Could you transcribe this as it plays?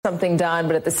something done,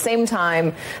 but at the same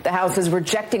time, the House is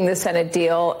rejecting the Senate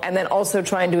deal and then also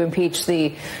trying to impeach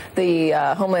the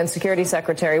Homeland Security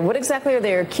Secretary. What exactly are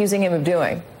they accusing him of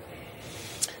doing?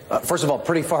 First of all,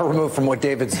 pretty far removed from what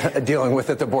David's dealing with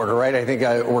at the border, right? I think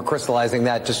we're crystallizing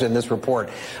that just in this report.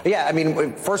 Yeah, I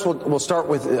mean, first we'll start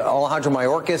with Alejandro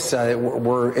Mayorkas.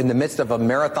 We're in the midst of a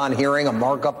marathon hearing, a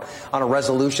markup on a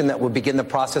resolution that will begin the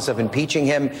process of impeaching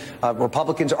him.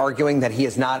 Republicans arguing that he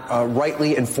is not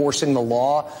rightly enforcing the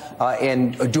law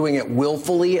and doing it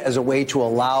willfully as a way to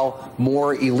allow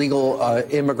more illegal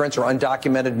immigrants or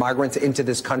undocumented migrants into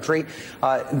this country.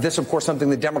 This, of course, something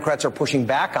the Democrats are pushing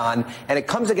back on, and it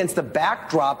comes against the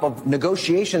backdrop of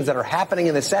negotiations that are happening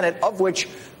in the Senate, of which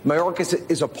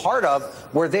Mayorkas is a part of,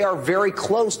 where they are very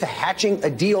close to hatching a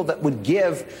deal that would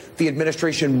give the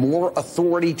administration more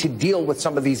authority to deal with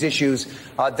some of these issues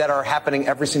that are happening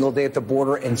every single day at the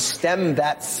border and stem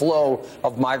that flow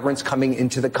of migrants coming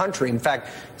into the country. In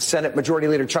fact, Senate Majority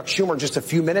Leader Chuck Schumer just a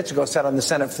few minutes ago said on the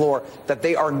Senate floor that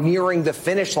they are nearing the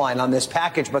finish line on this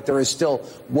package, but there is still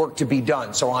work to be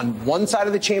done. So on one side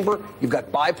of the chamber, you've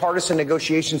got bipartisan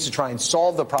negotiations to try and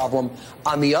solve the problem.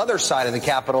 On the other side of the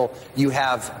Capitol, you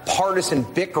have partisan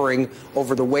bickering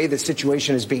over the way the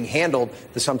situation is being handled.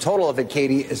 The sum total of it,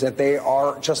 Katie, is that they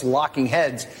are just locking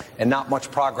heads and not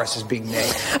much progress is being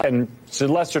made. And to a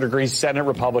lesser degree, Senate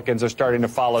Republicans are starting to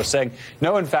follow, saying,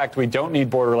 no, in fact, we don't need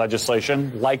border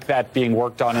legislation like that being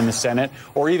worked on in the Senate,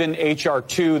 or even H.R.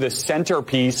 2, the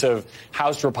centerpiece of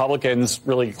House Republicans'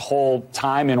 really whole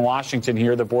time in Washington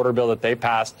here, the border bill that they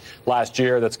passed last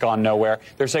year that's gone nowhere.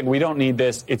 They're saying we don't need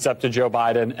this. It's up to Joe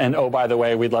Biden. And, oh, by the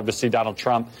way, we'd love to see Donald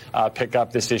Trump pick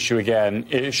up this issue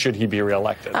again, should he be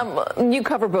reelected. You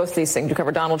cover both these things. You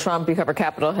cover Donald Trump. You cover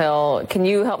Capitol Hill. Can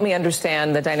you help me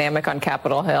understand the dynamic on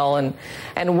Capitol Hill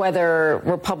and whether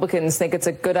Republicans think it's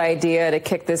a good idea to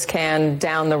kick this can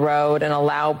down the road and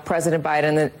allow President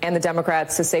Biden and the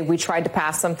Democrats to say we tried to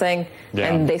pass something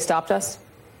and they stopped us?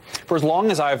 For as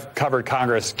long as I've covered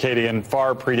Congress, Katie, and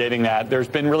far predating that, there's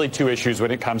been really two issues when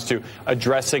it comes to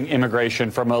addressing immigration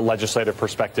from a legislative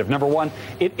perspective. Number one,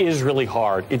 it is really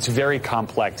hard. It's very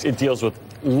complex. It deals with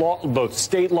law, both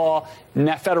state law,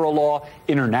 federal law,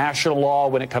 international law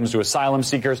when it comes to asylum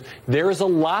seekers. There is a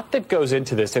lot that goes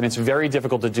into this, and it's very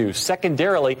difficult to do.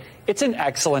 Secondarily, it's an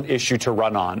excellent issue to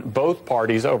run on. Both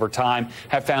parties over time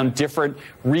have found different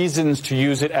reasons to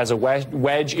use it as a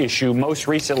wedge issue, most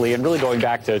recently, and really going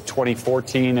back to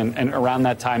 2014 and around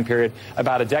that time period,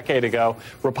 about a decade ago.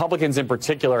 Republicans in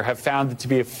particular have found it to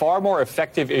be a far more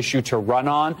effective issue to run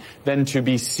on than to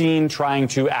be seen trying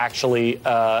to actually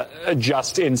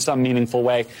adjust in some meaningful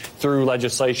way through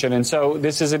legislation. And so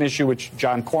this is an issue which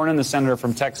John Cornyn, the senator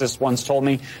from Texas, once told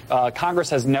me Congress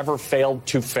has never failed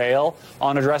to fail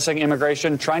on addressing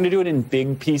immigration. Trying to do it in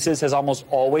big pieces has almost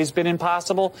always been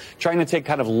impossible. Trying to take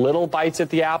kind of little bites at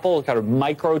the apple, kind of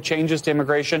micro changes to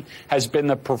immigration, has been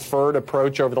the preferred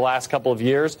approach over the last couple of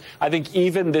years. I think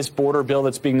even this border bill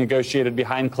that's being negotiated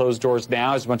behind closed doors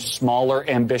now has much smaller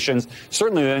ambitions,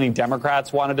 certainly than any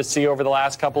Democrats wanted to see over the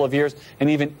last couple of years. And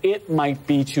even it might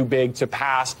be too big to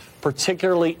pass,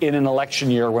 particularly in an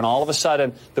election year when all of a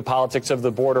sudden the politics of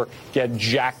the border get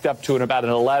jacked up to about an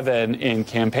 11 in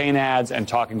campaign ads and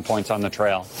talking points on the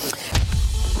trail.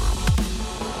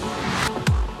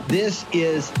 This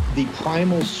is the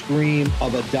primal scream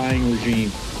of a dying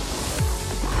regime.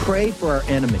 Pray for our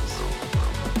enemies,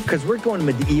 because we're going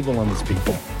medieval on these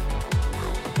people.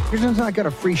 You're just not got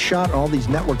a free shot on all these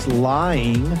networks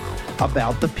lying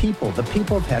about the people. The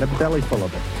people have had a belly full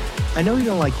of it. I know you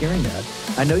don't like hearing that.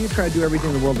 I know you try to do everything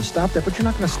in the world to stop that, but you're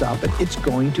not going to stop it. It's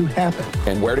going to happen.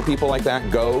 And where do people like that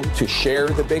go to share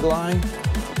the big lie?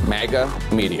 MAGA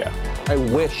media. I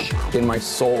wish in my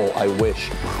soul, I wish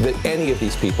that any of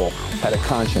these people had a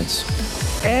conscience.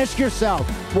 Ask yourself,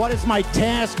 what is my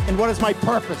task and what is my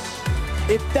purpose?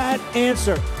 If that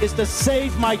answer is to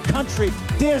save my country,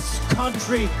 this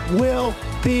country will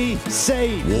be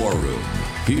saved. War Room.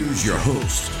 Here's your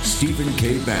host, Stephen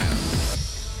K. Bannon.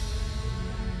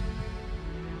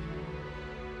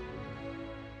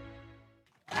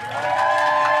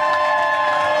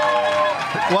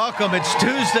 Welcome. It's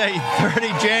Tuesday, 30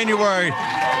 January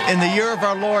in the year of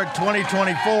our Lord,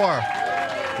 2024.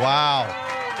 Wow.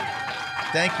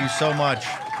 Thank you so much.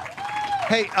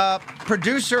 Hey,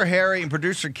 producer Harry and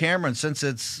producer Cameron, since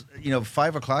it's,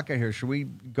 5 o'clock out here, should we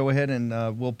go ahead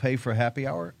and we'll pay for happy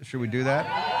hour? Should we do that?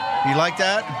 You like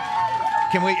that?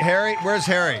 Can we, Harry? Where's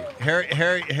Harry?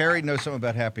 Harry knows something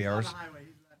about happy hours.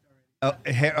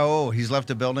 He's left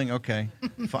the building? Okay.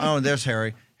 Oh, there's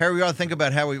Harry. Harry, we ought to think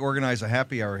about how we organize a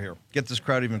happy hour here. Get this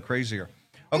crowd even crazier.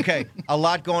 Okay, a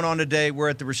lot going on today. We're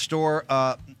at the Restore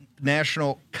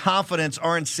National Confidence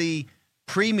RNC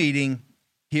pre-meeting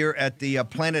here at the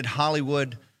Planet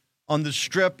Hollywood on the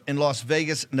Strip in Las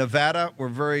Vegas, Nevada. We're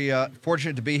very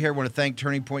fortunate to be here. I want to thank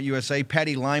Turning Point USA.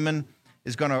 Patty Lyman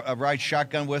is going to ride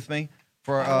shotgun with me.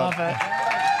 I love it.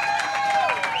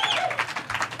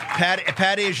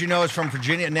 Patty, as you know, is from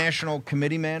Virginia, National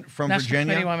Committeeman from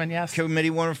Virginia. Committeewoman, yes.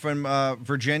 Committeewoman from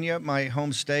Virginia, my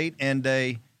home state. And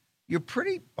you're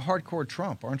pretty hardcore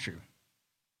Trump, aren't you?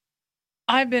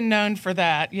 I've been known for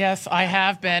that. Yes, I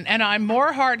have been. And I'm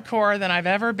more hardcore than I've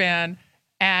ever been.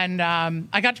 And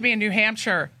I got to be in New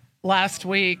Hampshire last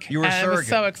week. You were and surrogate. It was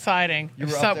so exciting. You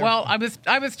were up there? Well, I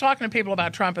was talking to people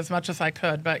about Trump as much as I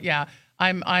could, but yeah,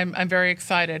 I'm very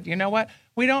excited. You know what?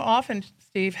 We don't often,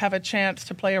 Steve, have a chance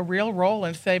to play a real role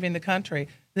in saving the country.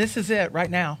 This is it right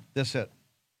now. That's it.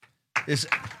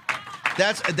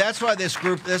 That's why this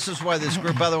group. This is why this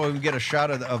group. By the way, we get a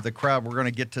shot of the crowd. We're going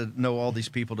to get to know all these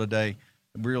people today.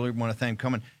 I really want to thank them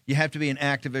coming. You have to be an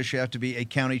activist. You have to be a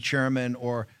county chairman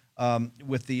or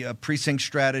with the precinct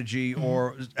strategy,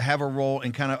 or have a role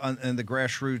in kind of in the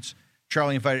grassroots.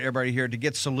 Charlie invited everybody here to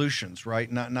get solutions,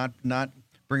 right? Not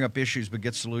bring up issues, but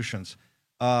get solutions.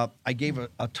 I gave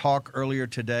a talk earlier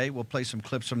today. We'll play some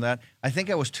clips from that. I think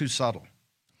I was too subtle,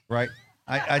 right?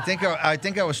 I think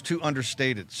I was too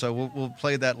understated. So we'll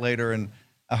play that later, and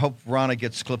I hope Ronna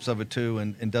gets clips of it too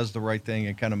and does the right thing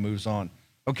and kind of moves on.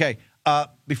 Okay.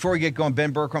 Before we get going,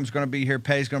 Ben Berkrom's going to be here.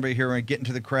 Patty's going to be here. We're going to get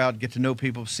into the crowd, get to know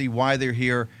people, see why they're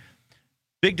here.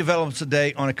 Big developments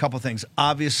today on a couple things.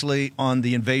 Obviously, on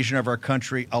the invasion of our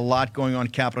country, a lot going on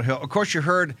Capitol Hill. Of course, you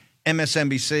heard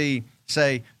MSNBC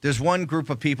say there's one group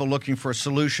of people looking for a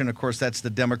solution. Of course, that's the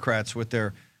Democrats with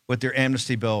their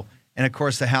amnesty bill. And, of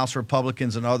course, the House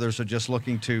Republicans and others are just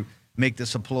looking to make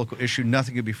this a political issue.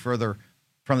 Nothing could be further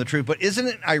from the truth. But isn't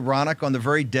it ironic on the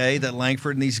very day that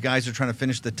Langford and these guys are trying to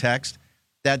finish the text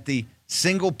that the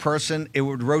single person it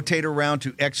would rotate around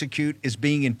to execute is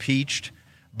being impeached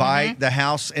by the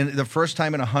House, and the first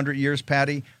time in 100 years,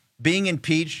 Patty, being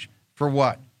impeached for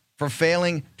what? For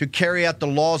failing to carry out the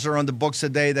laws that are on the books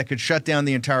today that could shut down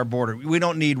the entire border. We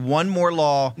don't need one more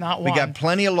law. Not one. We got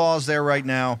plenty of laws there right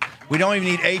now. We don't even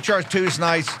need HR 2 is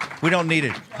nice. We don't need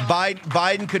it.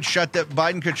 Biden could shut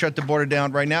the border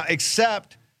down right now,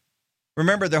 except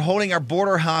remember, they're holding our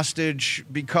border hostage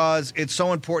because it's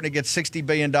so important to get $60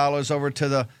 billion over to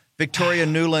the Victoria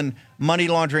Nuland money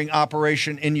laundering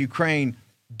operation in Ukraine.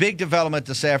 Big development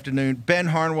this afternoon. Ben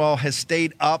Harnwell has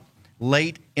stayed up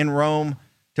late in Rome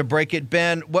to break it.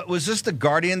 Ben, what was this, the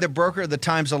Guardian, the broker of the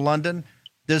Times of London?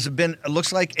 There's been, it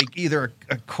looks like either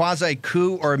a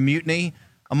quasi-coup or a mutiny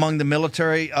among the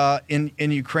military in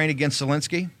Ukraine against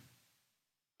Zelensky?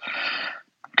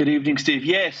 Good evening, Steve.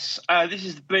 Yes, this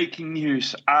is the breaking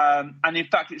news. And in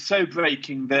fact, it's so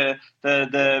breaking,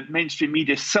 the mainstream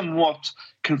media is somewhat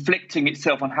conflicting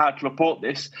itself on how to report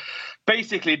this.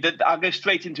 Basically, I'll go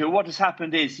straight into it. What has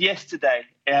happened is yesterday,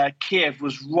 Kiev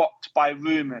was rocked by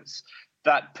rumors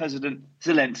that President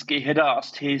Zelensky had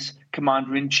asked his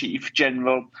commander-in-chief,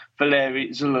 General Valery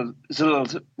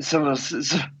Zelensky,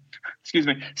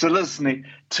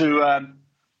 to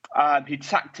he'd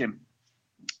sacked him.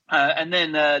 And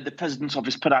then the president's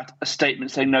office put out a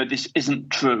statement saying, no, this isn't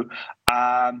true.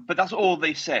 But that's all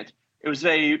they said. It was a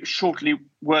very shortly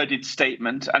worded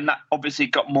statement, and that obviously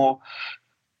got more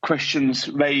questions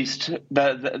raised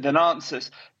than answers.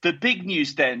 The big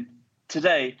news then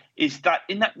today is that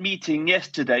in that meeting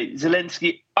yesterday,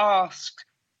 Zelensky asked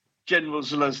General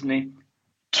Zelensky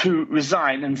to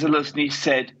resign, and Zelensky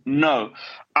said no.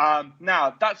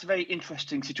 Now, that's a very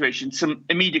interesting situation. Some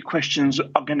immediate questions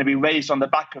are going to be raised on the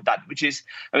back of that, which is,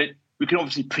 I mean, we can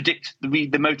obviously predict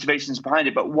the motivations behind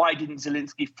it, but why didn't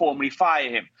Zelensky formally fire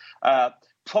him?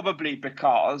 Probably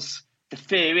because the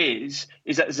fear is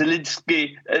that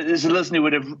Zelensky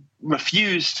would have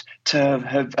refused to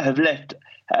have left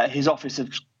his office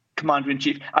of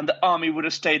commander-in-chief, and the army would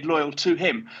have stayed loyal to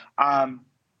him.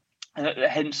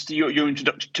 Hence your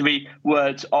introductory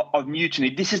words of mutiny.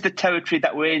 This is the territory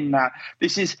that we're in now.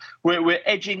 This is where we're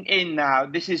edging in now.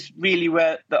 This is really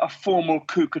where a formal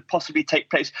coup could possibly take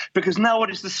place. Because now what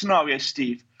is the scenario,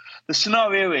 Steve? The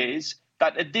scenario is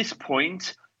that at this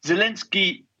point,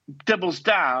 Zelensky doubles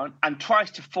down and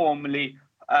tries to formally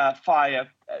fire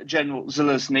General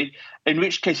Zelensky, in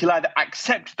which case he'll either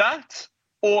accept that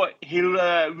or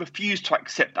he'll refuse to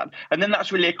accept that. And then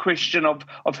that's really a question of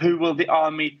who will the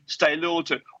army stay loyal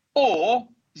to. Or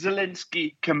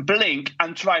Zelensky can blink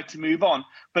and try to move on.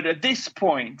 But at this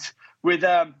point, with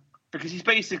because he's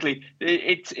basically,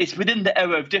 it's within the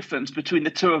era of difference between the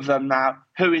two of them now,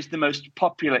 who is the most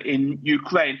popular in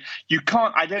Ukraine.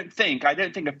 I don't think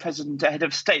a president, a head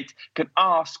of state, can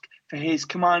ask for his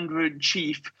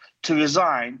commander-in-chief to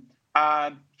resign,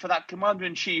 for that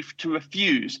commander-in-chief to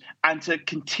refuse and to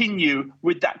continue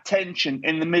with that tension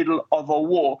in the middle of a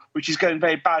war, which is going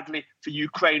very badly for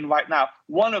Ukraine right now.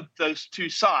 One of those two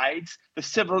sides, the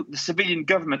civilian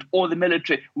government or the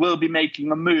military, will be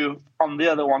making a move on the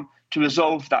other one to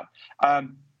resolve that.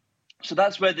 So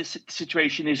that's where the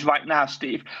situation is right now,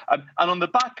 Steve. And on the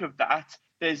back of that,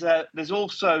 there's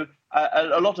also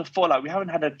a lot of fallout. We haven't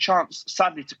had a chance,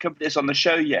 sadly, to cover this on the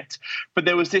show yet, but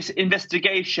there was this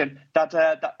investigation that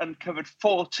uncovered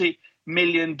 $40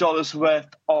 million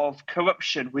worth of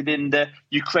corruption within the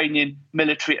Ukrainian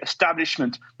military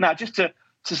establishment. Now, just to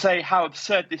say how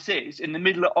absurd this is, in the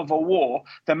middle of a war,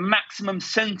 the maximum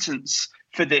sentence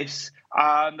for this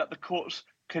that the courts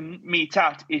can meet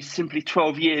at is simply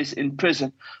 12 years in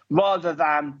prison, rather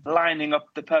than lining up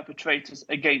the perpetrators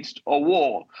against a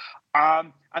war.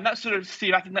 And that sort of,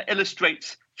 Steve, I think that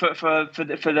illustrates for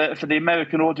the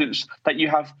American audience that you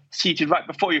have seated right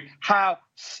before you how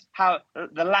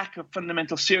the lack of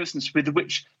fundamental seriousness with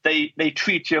which they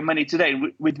treat your money today,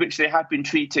 with which they have been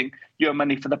treating your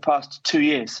money for the past 2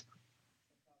 years.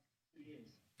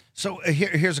 So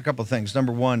here's a couple of things.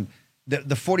 Number one,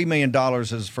 the $40 million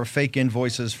is for fake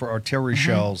invoices for artillery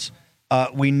shells.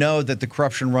 We know that the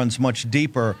corruption runs much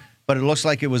deeper, but it looks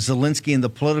like it was Zelensky and the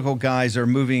political guys that are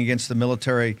moving against the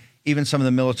military, even some of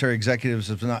the military executives,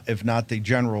 if not the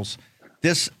generals.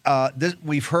 This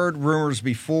we've heard rumors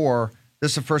before.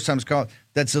 This is the first time it's called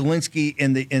that Zelensky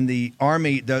in the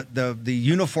army, the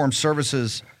uniformed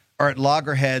services are at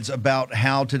loggerheads about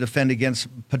how to defend against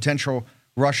potential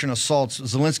Russian assaults.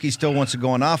 Zelensky still wants to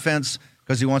go on offense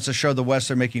because he wants to show the West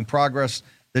they're making progress.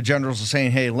 The generals are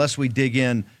saying, hey, unless we dig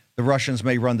in, the Russians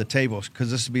may run the tables, because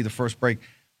this would be the first break.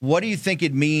 What do you think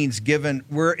it means, given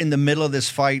we're in the middle of this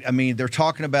fight? I mean, they're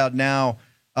talking about now,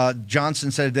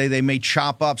 Johnson said today they may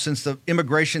chop up, since the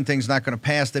immigration thing's not going to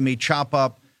pass, they may chop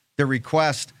up the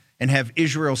request and have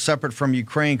Israel separate from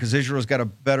Ukraine, because Israel's got a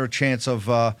better chance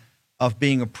of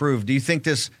being approved. Do you think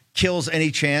this kills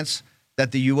any chance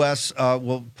that the U.S.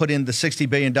 Will put in the $60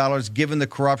 billion, given the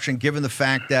corruption, given the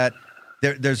fact that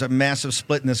there's a massive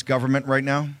split in this government right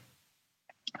now?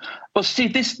 Well,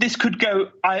 Steve, this could go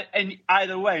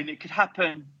either way, and it could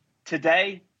happen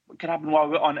today. It could happen while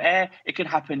we're on air. It could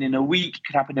happen in a week. It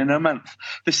could happen in a month.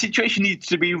 The situation needs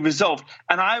to be resolved,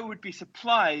 and I would be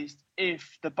surprised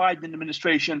if the Biden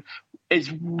administration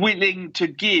is willing to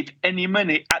give any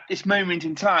money at this moment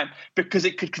in time, because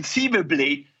it could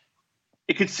conceivably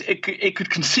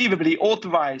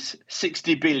authorize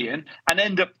 $60 billion and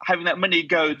end up having that money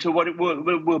go to what it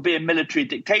will be a military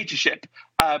dictatorship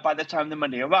by the time the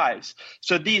money arrives.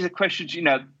 So these are questions,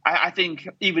 I think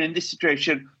even in this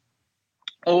situation,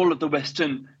 all of the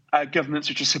Western governments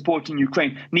which are supporting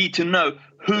Ukraine need to know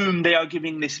whom they are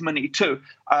giving this money to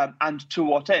and to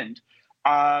what end.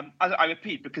 I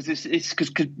repeat, because this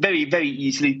could very, very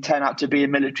easily turn out to be a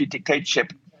military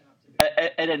dictatorship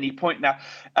at any point now.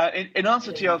 In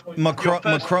answer to your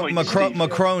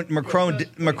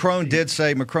Macron did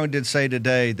say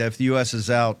today that if the U.S.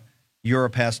 is out,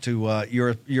 Europe's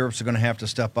going to have to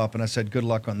step up, and I said, good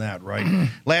luck on that. Right.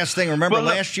 Last thing, remember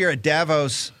last year at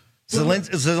Davos,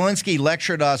 Zelensky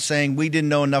lectured us saying we didn't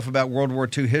know enough about World War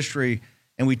II history,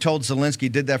 and we told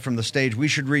Zelensky, did that from the stage, we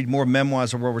should read more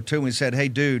memoirs of World War II. And we said, hey,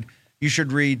 dude, you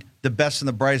should read The Best and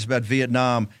the Brightest about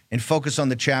Vietnam and focus on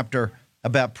the chapter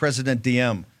about President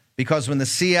Diem, because when the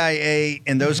CIA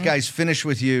and those guys finish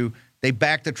with you, they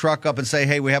back the truck up and say,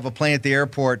 hey, we have a plane at the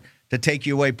airport to take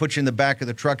you away, put you in the back of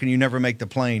the truck, and you never make the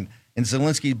plane. And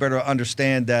Zelensky better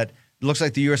understand that it looks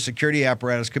like the U.S. security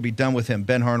apparatus could be done with him.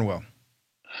 Ben Harnwell.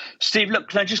 Steve, look,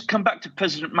 can I just come back to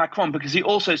President Macron, because he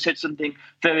also said something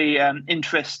very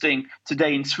interesting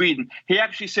today in Sweden. He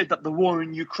actually said that the war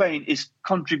in Ukraine is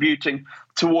contributing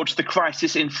towards the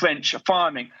crisis in French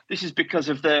farming. This is because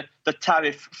of the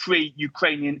tariff-free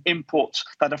Ukrainian imports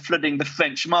that are flooding the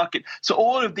French market. So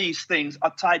all of these things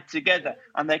are tied together,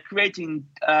 and they're creating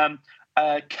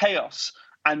chaos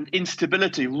and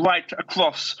instability right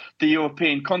across the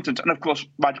European continent, and of course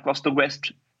right across the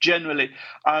West generally.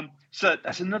 So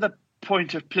that's another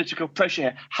point of political pressure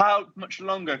here. How much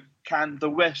longer can the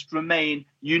West remain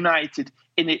united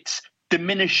in its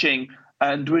diminishing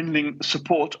and dwindling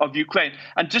support of Ukraine?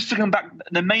 And just to come back,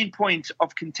 the main point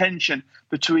of contention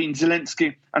between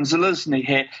Zelensky and Zelensky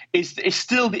here is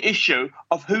still the issue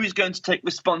of who is going to take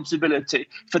responsibility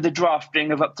for the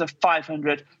drafting of up to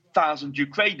 500 100,000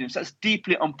 Ukrainians. That's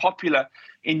deeply unpopular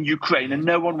in Ukraine, and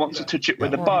no one wants to touch it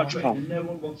with a barge pole.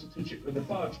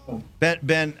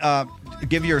 Ben,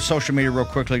 give your social media real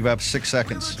quickly. You have 6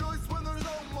 seconds.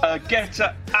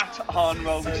 Getter at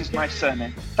Harnwell, which is my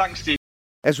surname. Thanks, Steve.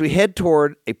 As we head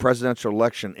toward a presidential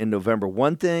election in November,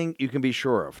 one thing you can be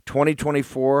sure of,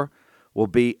 2024 will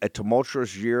be a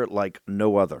tumultuous year like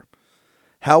no other.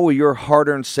 How will your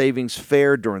hard-earned savings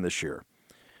fare during this year?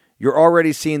 You're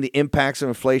already seeing the impacts of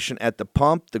inflation at the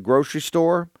pump, the grocery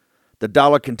store. The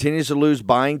dollar continues to lose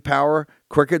buying power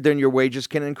quicker than your wages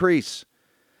can increase.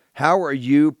 How are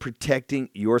you protecting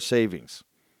your savings?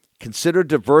 Consider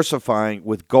diversifying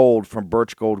with gold from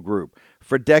Birch Gold Group.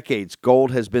 For decades, gold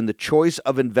has been the choice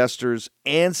of investors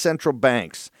and central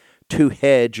banks to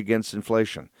hedge against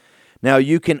inflation. Now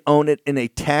you can own it in a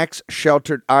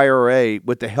tax-sheltered IRA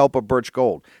with the help of Birch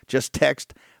Gold. Just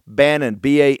text Bannon,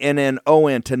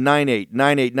 B-A-N-N-O-N, to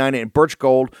 989898, and Birch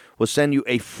Gold will send you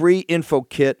a free info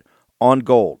kit on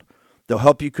gold. They'll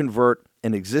help you convert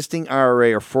an existing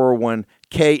IRA or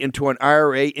 401k into an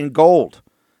IRA in gold.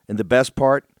 And the best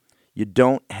part, you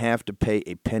don't have to pay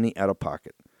a penny out of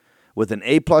pocket. With an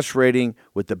A-plus rating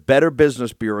with the Better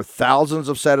Business Bureau, thousands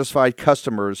of satisfied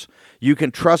customers, you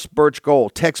can trust Birch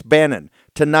Gold. Text Bannon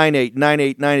to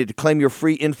 989898 to claim your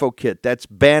free info kit. That's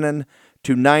Bannon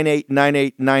to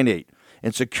 989898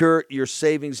 and secure your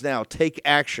savings now. Take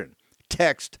action.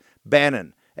 Text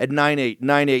Bannon at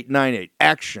 989898.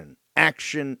 Action,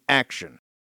 action, action.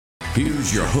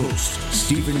 Here's your host,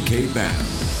 Stephen K. Bannon.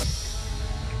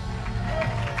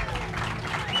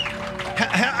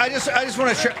 I just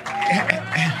want to share.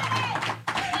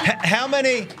 How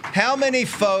many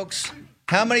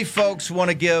folks want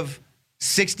to give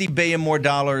 $60 billion more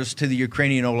to the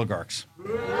Ukrainian oligarchs?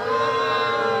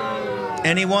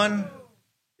 Anyone?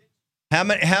 How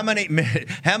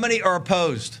many are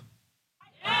opposed?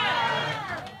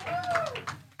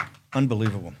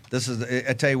 Unbelievable. This is,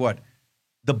 I tell you what,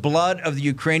 the blood of the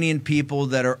Ukrainian people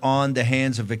that are on the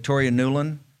hands of Victoria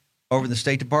Nuland over in the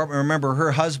State Department. Remember,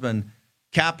 her husband,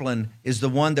 Kaplan, is the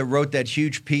one that wrote that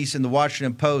huge piece in the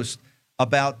Washington Post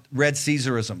about Red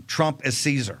Caesarism, Trump as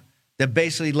Caesar, that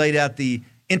basically laid out the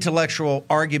intellectual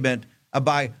argument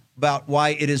about why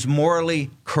it is morally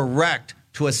correct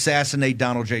to assassinate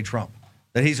Donald J. Trump,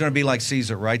 that he's going to be like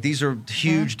Caesar, right? These are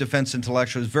huge defense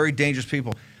intellectuals, very dangerous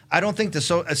people. I don't think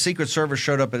a Secret Service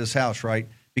showed up at his house, right?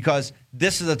 Because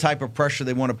this is the type of pressure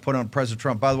they want to put on President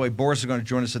Trump. By the way, Boris is going to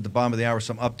join us at the bottom of the hour,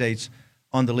 some updates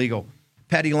on the legal.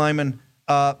 Patty Lyman,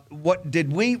 what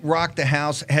did we rock the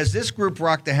House? Has this group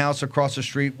rocked the House across the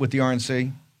street with the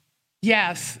RNC?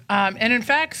 Yes. And in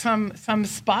fact, some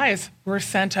spies were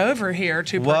sent over here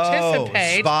to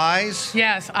participate. Spies?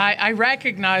 Yes, I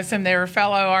recognize them. They were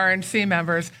fellow RNC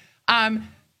members.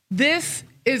 This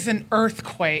is an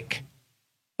earthquake,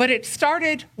 but it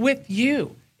started with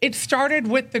you. It started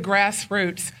with the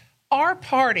grassroots. Our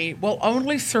party will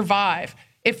only survive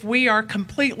if we are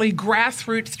completely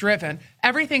grassroots driven.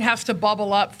 Everything has to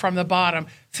bubble up from the bottom.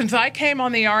 Since I came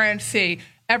on the RNC,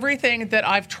 everything that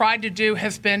I've tried to do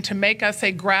has been to make us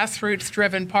a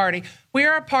grassroots-driven party. We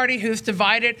are a party who's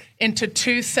divided into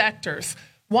two sectors.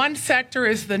 One sector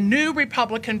is the new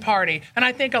Republican Party, and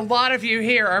I think a lot of you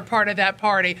here are part of that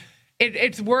party.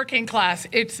 It's working class.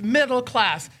 It's middle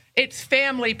class. It's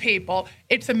family people.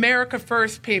 It's America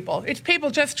First people. It's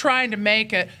people just trying to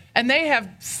make it, and they have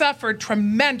suffered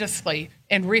tremendously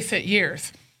in recent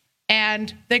years.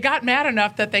 And they got mad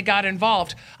enough that they got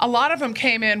involved. A lot of them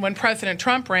came in when President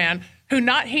Trump ran,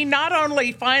 he not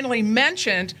only finally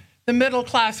mentioned the middle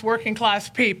class, working class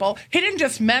people, he didn't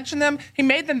just mention them, he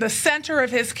made them the center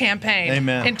of his campaign.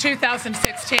 Amen. In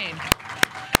 2016.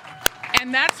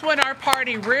 And that's when our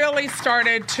party really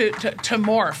started to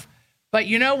morph. But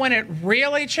you know when it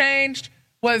really changed?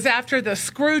 Was after the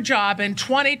screw job in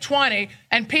 2020,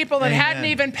 and people that hadn't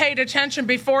even paid attention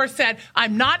before said,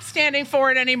 I'm not standing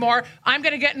for it anymore. I'm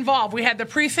going to get involved. We had the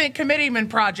Precinct Committeeman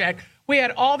Project. We had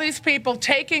all these people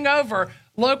taking over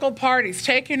local parties,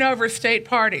 taking over state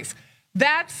parties.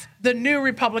 That's the new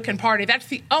Republican Party. That's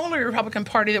the only Republican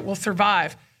Party that will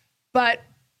survive. But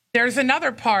there's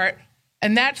another part,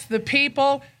 and that's the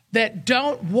people that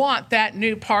don't want that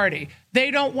new party. They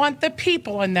don't want the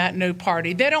people in that new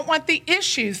party. They don't want the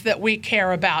issues that we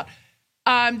care about.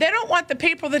 They don't want the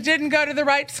people that didn't go to the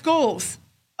right schools,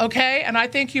 okay? And I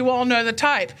think you all know the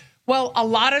type. Well, a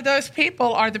lot of those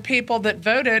people are the people that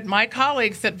voted, my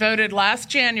colleagues that voted last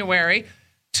January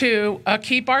to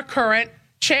keep our current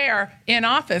chair in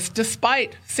office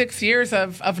despite 6 years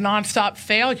of nonstop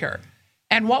failure.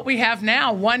 And what we have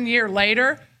now, 1 year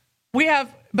later, we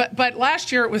have, but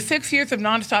last year it was 6 years of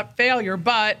nonstop failure,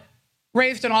 but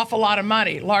raised an awful lot of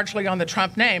money, largely on the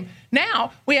Trump name.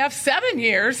 Now we have 7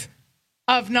 years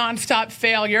of nonstop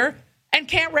failure and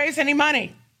can't raise any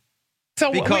money.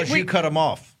 So because you cut them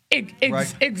off.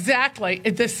 Right? Exactly.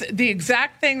 The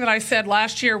exact thing that I said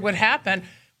last year would happen.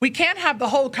 We can't have the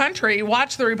whole country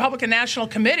watch the Republican National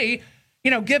Committee,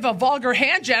 give a vulgar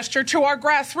hand gesture to our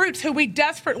grassroots, who we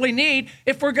desperately need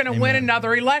if we're going to win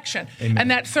another election. Amen. And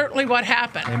that's certainly what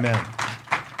happened. Amen.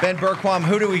 Ben Bergquam,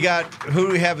 who do we got? Who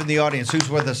do we have in the audience? Who's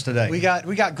with us today? We got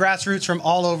grassroots from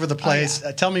all over the place.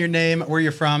 Tell me your name, where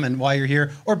you're from, and why you're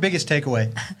here, or biggest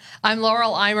takeaway. I'm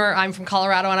Laurel Eimer. I'm from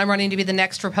Colorado, and I'm running to be the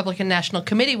next Republican National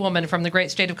Committee woman from the great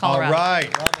state of Colorado. All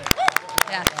right.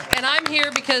 Yeah. And I'm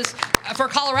here because for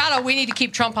Colorado, we need to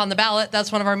keep Trump on the ballot.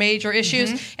 That's one of our major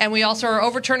issues. And we also are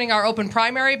overturning our open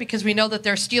primary because we know that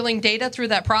they're stealing data through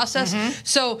that process.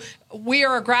 So we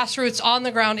are a grassroots on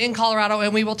the ground in Colorado,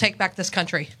 and we will take back this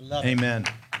country. Amen.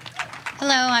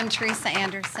 Hello, I'm Teresa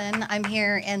Anderson. I'm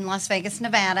here in Las Vegas,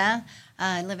 Nevada.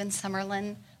 I live in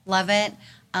Summerlin. Love it.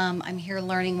 I'm here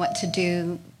learning what to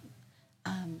do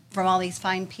from all these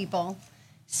fine people,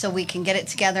 so we can get it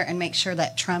together and make sure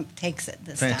that Trump takes it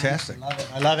this time. Fantastic.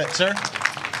 I love it, sir.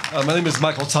 My name is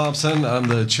Michael Thompson. I'm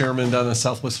the chairman down in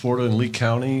Southwest Florida in Lee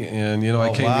County, and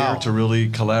I came here to really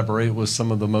collaborate with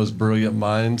some of the most brilliant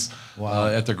minds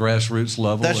at the grassroots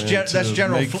level. That's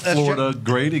General make Florida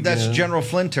great again. That's General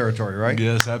Flynn territory, right?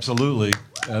 Yes, absolutely.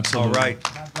 Absolutely. All right.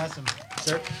 God bless him,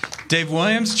 sir. Dave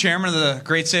Williams, chairman of the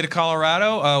great state of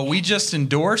Colorado. We just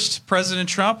endorsed President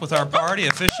Trump with our party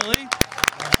officially.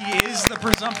 He is the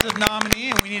presumptive nominee,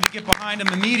 and we need to get behind him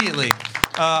immediately.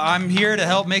 I'm here to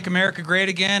help make America great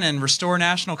again and restore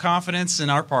national confidence in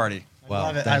our party.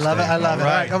 Wow. I love it. All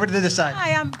right, over to the other side.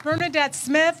 Hi, I'm Bernadette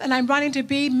Smith, and I'm running to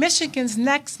be Michigan's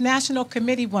next National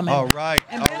Committee woman. All right.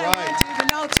 And then I want you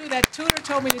to know, too, that Tudor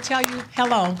told me to tell you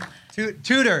hello.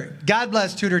 Tudor. God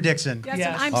bless Tudor Dixon.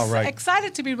 Yes. And I'm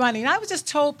excited to be running. I was just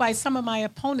told by some of my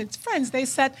opponent's friends, they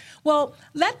said, well,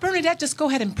 let Bernadette just go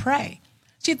ahead and pray.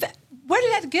 Where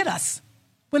did that get us?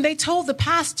 When they told the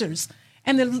pastors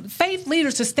and the faith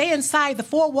leaders to stay inside the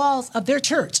four walls of their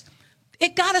church,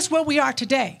 it got us where we are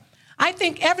today. I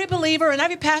think every believer and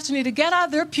every pastor need to get out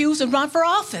of their pews and run for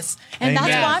office. And that's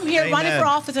why I'm here running for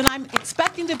office, and I'm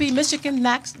expecting to be Michigan's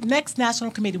next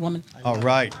National Committee woman. All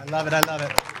right. I love it.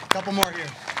 A couple more here.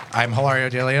 I'm Hilario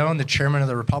De Leon, the chairman of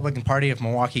the Republican Party of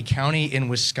Milwaukee County in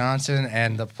Wisconsin,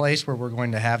 and the place where we're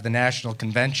going to have the national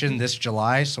convention this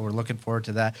July, so we're looking forward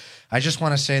to that. I just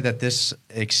want to say that this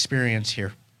experience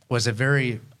here was a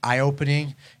very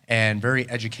eye-opening and very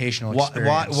educational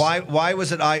experience. Why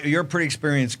was it you're a pretty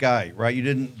experienced guy, right? You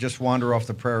didn't just wander off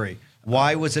the prairie.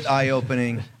 Why was it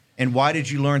eye-opening? And why did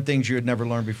you learn things you had never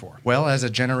learned before? Well, as a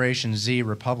Generation Z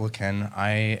Republican,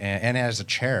 and as a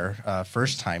chair,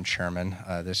 first-time chairman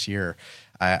this year,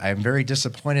 I'm very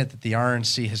disappointed that the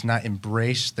RNC has not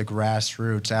embraced the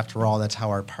grassroots. After all, that's how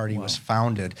our party was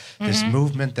founded. This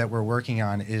movement that we're working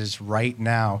on is right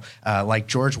now, like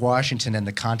George Washington and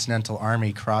the Continental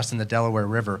Army crossing the Delaware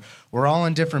River. We're all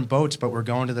in different boats, but we're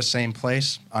going to the same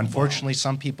place. Unfortunately,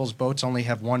 some people's boats only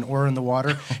have one oar in the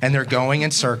water, and they're going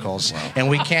in circles, and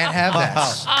we can't have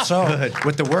that. So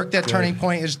with the work that Turning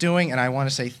Point is doing, and I want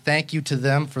to say thank you to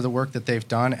them for the work that they've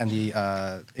done and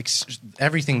the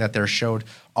everything that they're showed,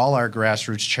 all our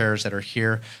grassroots chairs that are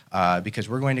here, because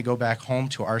we're going to go back home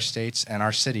to our states and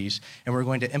our cities, and we're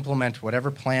going to implement whatever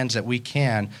plans that we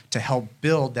can to help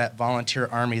build that volunteer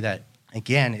army that,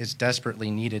 again, is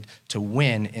desperately needed to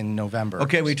win in November.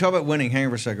 Okay, we talk about winning. Hang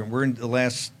on for a second. We're in the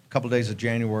last couple of days of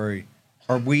January.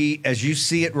 Are we, as you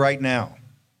see it right now,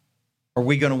 are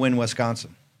we going to win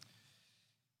Wisconsin?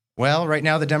 Well, right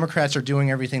now the Democrats are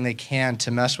doing everything they can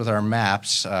to mess with our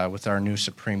maps with our new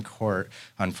Supreme Court,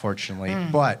 unfortunately.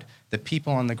 But the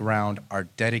people on the ground are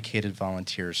dedicated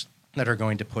volunteers that are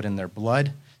going to put in their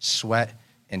blood, sweat,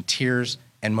 and tears,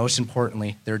 and most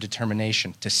importantly, their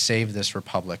determination to save this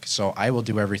republic. So I will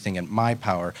do everything in my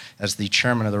power as the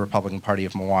chairman of the Republican Party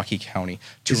of Milwaukee County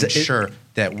to ensure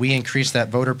that we increase that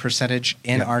voter percentage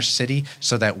in our city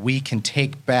so that we can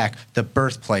take back the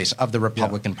birthplace of the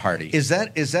Republican Party. Is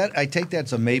that? I take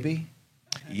that's a maybe?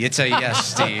 It's a yes,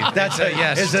 Steve. That's a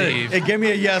yes, Steve. Give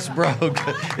me a yes, bro.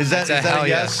 Is that a hell yes?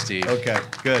 Yes, Steve. Okay,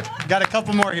 good. Got a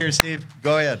couple more here, Steve.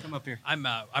 Go ahead. Come up here. I'm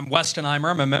Weston Eimer.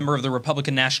 I'm a member of the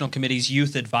Republican National Committee's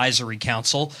Youth Advisory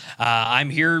Council. I'm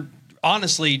here,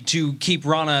 honestly, to keep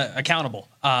Ronna accountable.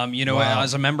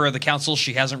 As a member of the council,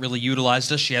 she hasn't really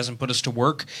utilized us. She hasn't put us to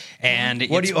work. And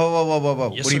what do you?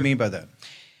 Whoa! Yes, what do you mean by that?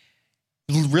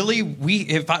 Really,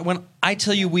 when I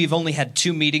tell you we've only had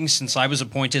 2 meetings since I was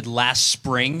appointed last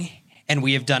spring, and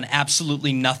we have done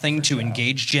absolutely nothing to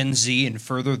engage Gen Z and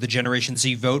further the Generation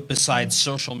Z vote besides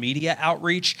social media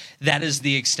outreach. That is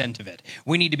the extent of it.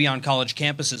 We need to be on college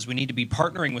campuses. We need to be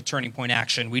partnering with Turning Point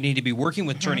Action. We need to be working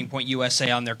with Turning Point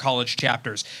USA on their college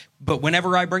chapters. But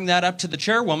whenever I bring that up to the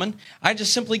chairwoman, I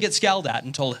just simply get scowled at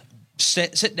and told,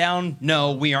 sit down.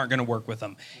 No, we aren't going to work with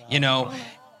them. You know,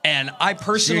 and I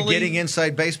personally... So you're getting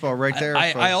inside baseball right there.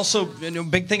 I also,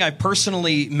 big thing, I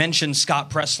personally mentioned Scott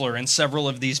Pressler in several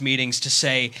of these meetings to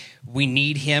say we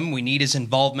need him, we need his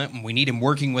involvement, and we need him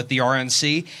working with the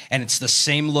RNC. And it's the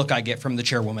same look I get from the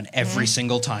chairwoman every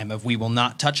single time of we will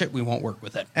not touch it, we won't work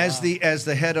with it. As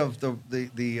the head of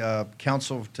the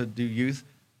Council to Do Youth,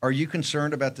 are you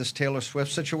concerned about this Taylor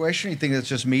Swift situation? You think it's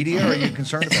just media, or are you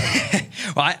concerned about it?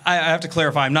 Well, I have to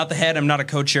clarify. I'm not the head. I'm not a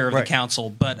co-chair of the council.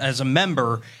 But as a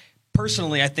member,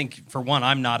 personally, I think, for one,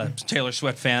 I'm not a Taylor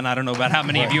Swift fan. I don't know about how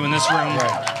many of you in this room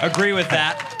agree with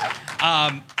that.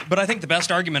 But I think the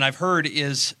best argument I've heard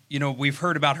is, we've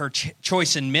heard about her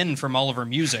choice in men from all of her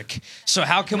music. So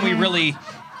how can we really...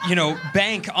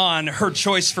 bank on her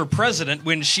choice for president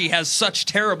when she has such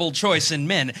terrible choice in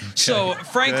men. Okay. So,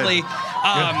 frankly,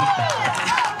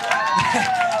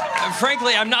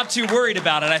 frankly, I'm not too worried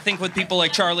about it. I think with people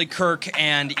like Charlie Kirk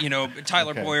and,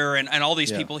 Tyler Boyer and all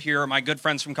these people here, my good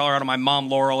friends from Colorado, my mom,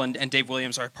 Laurel, and Dave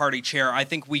Williams, our party chair, I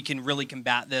think we can really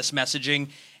combat this messaging.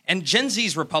 And Gen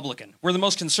Z's Republican. We're the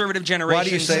most conservative generation. Why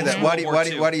do you say that? Why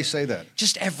do you say that?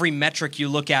 Just every metric you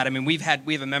look at. I mean, we have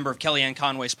a member of Kellyanne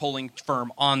Conway's polling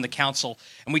firm on the council,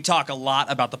 and we talk a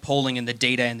lot about the polling and the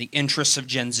data and the interests of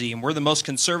Gen Z. And we're the most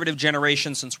conservative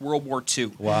generation since World War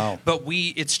II. Wow. But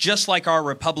it's just like our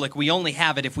republic. We only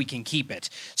have it if we can keep it.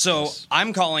 So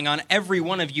I'm calling on every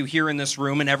one of you here in this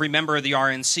room and every member of the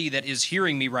RNC that is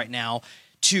hearing me right now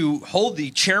to hold the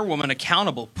chairwoman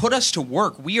accountable. Put us to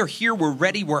work. We are here. We're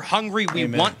ready. We're hungry. We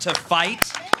want to fight.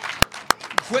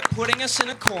 Quit putting us in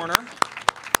a corner.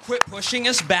 Quit pushing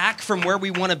us back from where we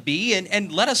want to be,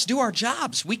 and let us do our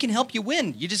jobs. We can help you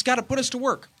win. You just got to put us to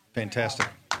work. Fantastic.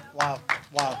 Wow.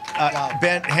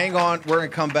 Ben, hang on. We're going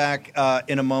to come back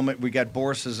in a moment. We got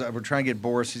Boris. We're trying to get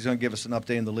Boris. He's going to give us an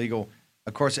update in the legal.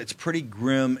 Of course, it's pretty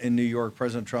grim in New York.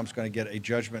 President Trump's going to get a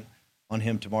judgment on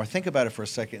him tomorrow. Think about it for a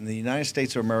second. In the United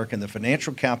States of America, in the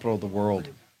financial capital of the world,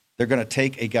 they're going to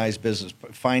take a guy's business,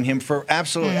 fine him for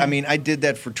absolutely. I mean, I did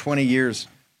that for 20 years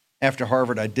after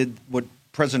Harvard. I did what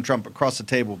President Trump across the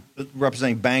table,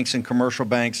 representing banks and commercial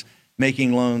banks,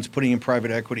 making loans, putting in private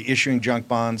equity, issuing junk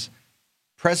bonds.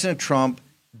 President Trump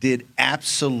did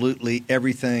absolutely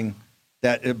everything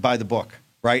that by the book,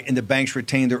 right? And the banks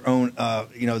retained their own,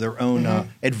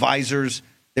 advisors.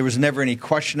 There was never any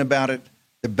question about it.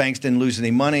 The banks didn't lose any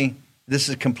money. This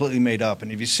is completely made up.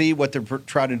 And if you see what they're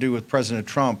trying to do with President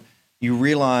Trump, you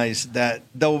realize that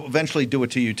they'll eventually do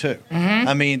it to you, too.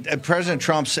 I mean, President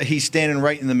Trump, he's standing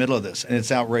right in the middle of this, and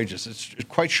it's outrageous. It's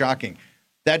quite shocking.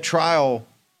 That trial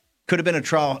could have been a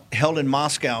trial held in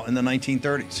Moscow in the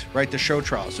 1930s, right? The show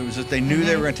trials. It was that they knew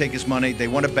they were going to take his money. They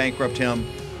want to bankrupt him.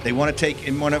 They want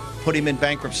to put him in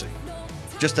bankruptcy.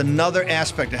 Just another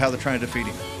aspect of how they're trying to defeat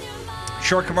him.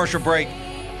 Short commercial break.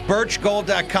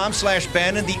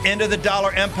 Birchgold.com/Bannon, the end of the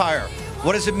dollar empire.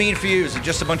 What does it mean for you? Is it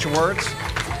just a bunch of words?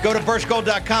 Go to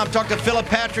birchgold.com. Talk to Philip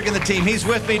Patrick and the team. He's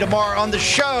with me tomorrow on the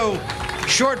show.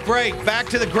 Short break. Back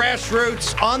to the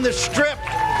Grassroots on the Strip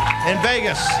in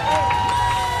Vegas.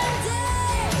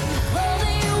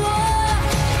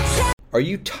 Are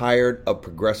you tired of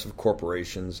progressive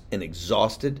corporations and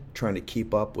exhausted trying to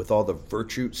keep up with all the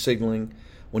virtue signaling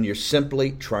when you're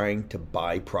simply trying to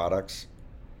buy products?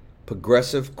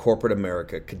 Progressive corporate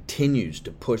America continues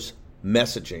to push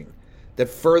messaging that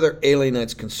further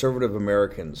alienates conservative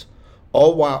Americans,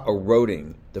 all while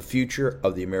eroding the future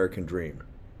of the American dream.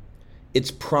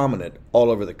 It's prominent all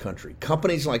over the country.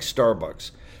 Companies like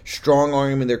Starbucks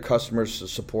strong-arming their customers to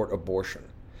support abortion.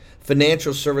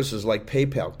 Financial services like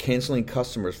PayPal canceling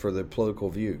customers for their political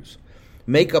views.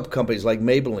 Makeup companies like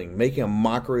Maybelline making a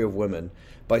mockery of women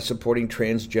by supporting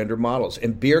transgender models.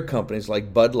 And beer companies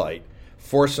like Bud Light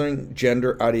forcing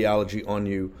gender ideology on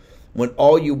you when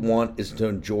all you want is to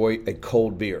enjoy a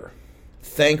cold beer.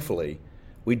 Thankfully,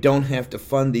 we don't have to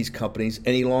fund these companies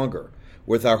any longer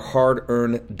with our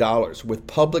hard-earned dollars. With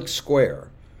Public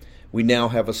Square, we now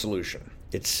have a solution.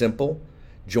 It's simple.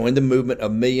 Join the movement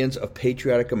of millions of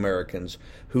patriotic Americans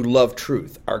who love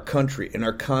truth, our country, and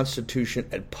our Constitution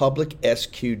at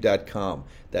publicsq.com.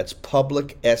 That's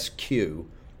publicsq.com.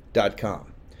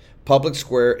 Public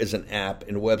Square is an app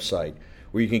and website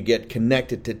where you can get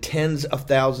connected to tens of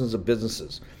thousands of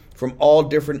businesses from all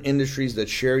different industries that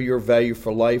share your value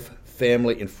for life,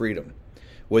 family, and freedom.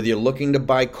 Whether you're looking to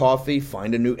buy coffee,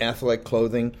 find a new athletic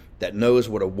clothing that knows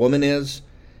what a woman is,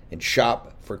 and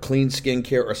shop for clean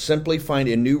skincare, or simply find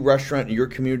a new restaurant in your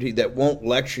community that won't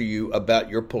lecture you about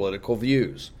your political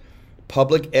views,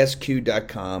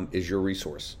 PublicSQ.com is your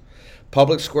resource.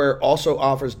 Public Square also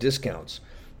offers discounts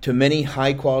to many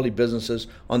high-quality businesses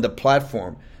on the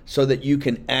platform so that you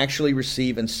can actually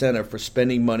receive incentive for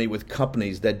spending money with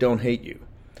companies that don't hate you.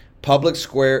 Public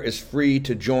Square is free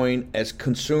to join as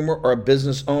consumer or a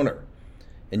business owner,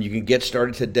 and you can get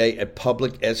started today at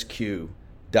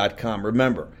PublicSQ.com.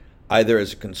 Remember, either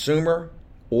as a consumer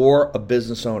or a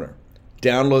business owner.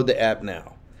 Download the app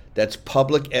now. That's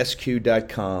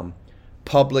PublicSQ.com,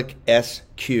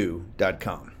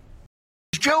 PublicSQ.com.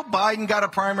 Has Joe Biden got a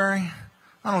primary?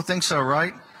 I don't think so,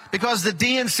 right? Because the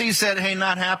DNC said, hey,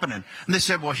 not happening. And they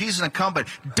said, well, he's an incumbent.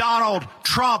 Donald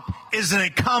Trump is an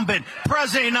incumbent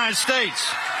president of the United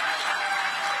States.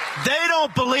 They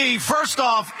don't believe, first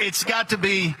off, it's got to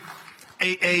be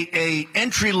a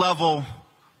entry-level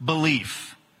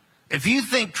belief. If you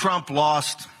think Trump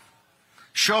lost,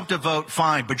 show up to vote,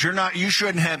 fine, but you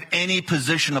shouldn't have any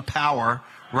position of power,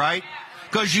 right?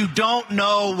 Because you don't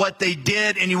know what they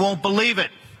did and you won't believe it.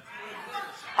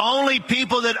 Only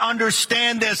people that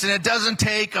understand this, and it doesn't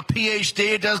take a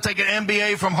PhD, it doesn't take an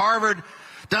MBA from Harvard,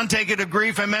 it doesn't take a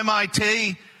degree from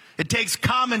MIT, it takes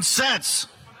common sense.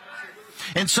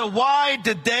 And so why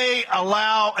did they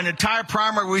allow an entire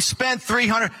primary? We spent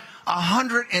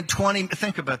 120,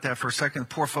 think about that for a second,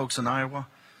 poor folks in Iowa.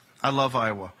 I love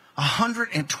Iowa.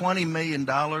 $120 million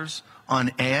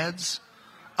on ads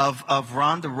of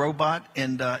Ron the Robot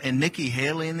and Nikki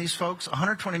Haley and these folks.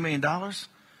 $120 million.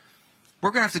 We're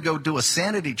going to have to go do a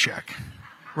sanity check,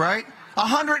 right?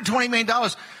 $120 million.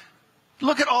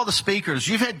 Look at all the speakers.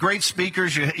 You've had great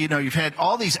speakers. You've had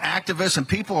all these activists and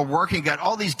people are working, got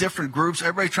all these different groups.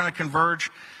 Everybody's trying to converge.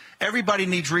 Everybody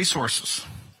needs resources.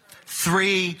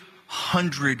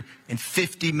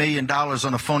 $350 million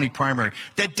on a phony primary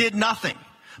that did nothing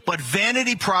but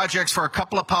vanity projects for a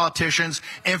couple of politicians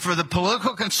and for the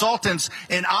political consultants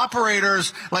and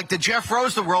operators like the Jeff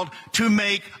Rose of the world to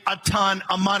make a ton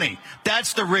of money.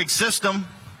 That's the rigged system.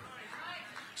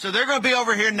 So they're going to be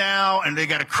over here now, and they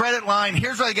got a credit line.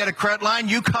 Here's why they got a credit line.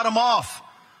 You cut them off.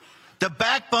 The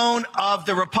backbone of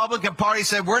the Republican Party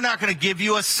said, we're not going to give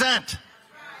you a cent.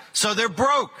 So they're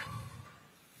broke.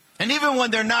 And even when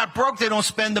they're not broke, they don't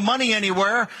spend the money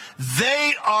anywhere.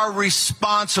 They are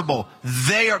responsible.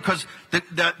 They are, because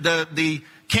the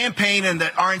campaign and the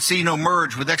RNC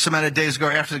merged with X amount of days ago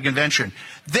after the convention.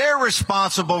 They're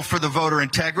responsible for the voter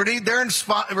integrity. They're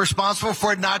responsible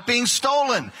for it not being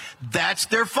stolen. That's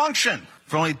their function.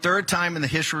 For only the third time in the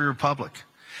history of the Republic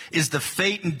is the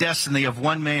fate and destiny of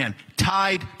one man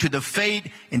tied to the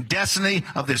fate and destiny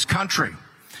of this country.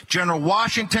 General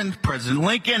Washington, President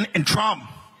Lincoln, and Trump.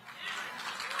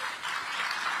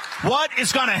 What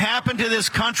is going to happen to this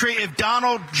country if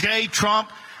Donald J.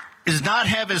 Trump does not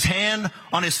have his hand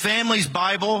on his family's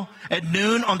Bible at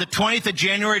noon on the 20th of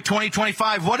January,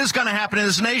 2025? What is going to happen in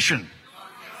this nation?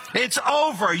 It's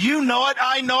over. You know it.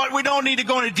 I know it. We don't need to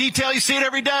go into detail. You see it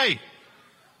every day.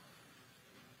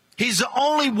 He's the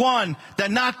only one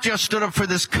that not just stood up for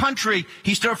this country,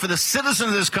 he stood up for the citizens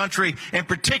of this country, and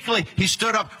particularly he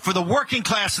stood up for the working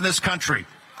class in this country.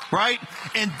 Right?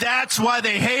 And that's why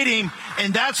they hate him,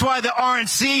 and that's why the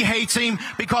RNC hates him,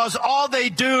 because all they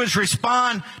do is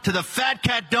respond to the fat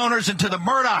cat donors and to the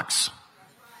Murdochs.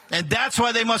 And that's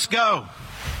why they must go.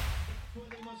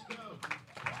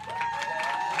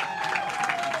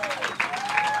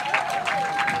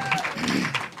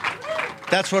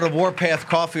 That's what a Warpath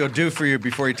coffee will do for you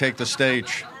before you take the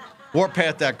stage.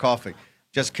 Warpath that coffee.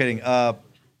 Just kidding. That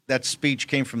speech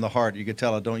came from the heart. You could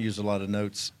tell I don't use a lot of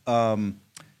notes.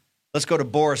 Let's go to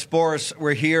Boris. Boris,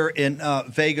 we're here in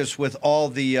Vegas with all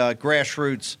the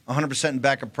grassroots, 100% in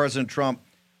back of President Trump,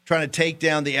 trying to take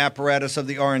down the apparatus of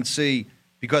the RNC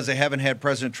because they haven't had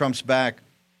President Trump's back.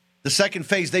 The second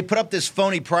phase, they put up this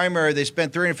phony primary. They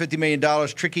spent $350 million.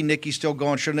 Tricky Nikki's still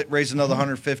going. Shouldn't it raise another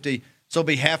 $150? So it'll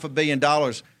be $500 million.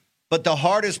 But the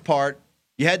hardest part,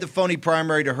 you had the phony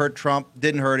primary to hurt Trump.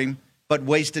 Didn't hurt him, but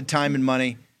wasted time and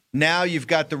money. Now you've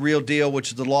got the real deal, which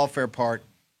is the lawfare part,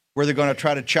 where they're going to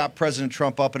try to chop President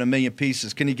Trump up in a million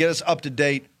pieces. Can you get us up to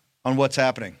date on what's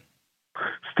happening?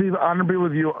 Steve, I agree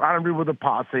with you. I agree with the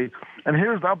posse. And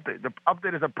here's the update. The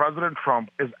update is that President Trump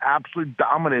is absolutely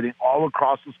dominating all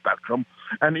across the spectrum.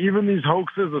 And even these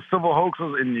hoaxes, the civil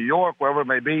hoaxes in New York, wherever it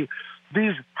may be,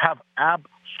 these have absolutely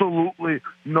absolutely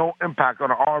no impact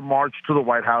on our march to the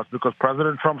White House because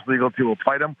President Trump's legal team will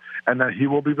fight him and that he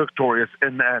will be victorious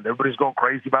in the end. Everybody's going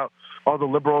crazy about all the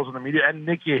liberals in the media and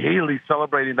Nikki Haley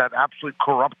celebrating that absolutely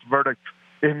corrupt verdict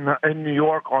in New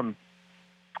York on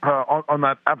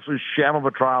that absolute sham of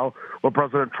a trial where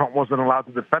President Trump wasn't allowed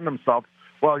to defend himself.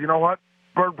 Well, you know what,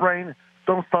 Bird Brain,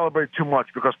 don't celebrate too much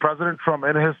because President Trump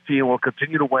and his team will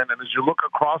continue to win. And as you look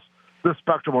across the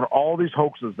spectrum on all these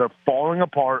hoaxes, they're falling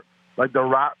apart like the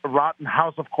rotten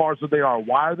house of cards that they are.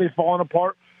 Why are they falling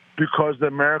apart? Because the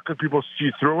American people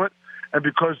see through it, and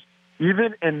because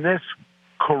even in this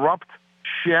corrupt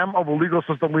sham of a legal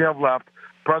system we have left,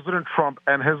 President Trump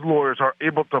and his lawyers are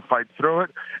able to fight through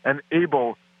it and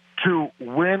able to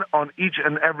win on each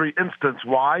and every instance.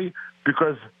 Why?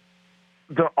 Because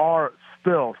there are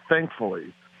still,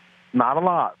 thankfully, not a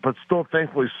lot, but still,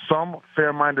 thankfully, some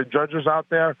fair-minded judges out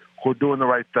there who are doing the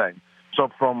right thing. So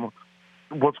from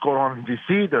what's going on in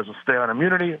D.C., there's a stay on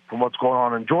immunity. From what's going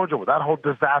on in Georgia with that whole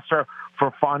disaster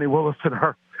for Fonnie Willis and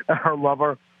her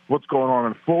lover, what's going on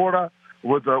in Florida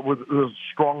with the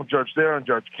strong judge there and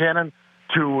Judge Cannon,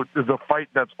 to the fight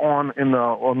that's on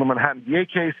the Manhattan DA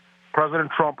case.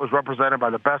 President Trump is represented by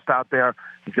the best out there.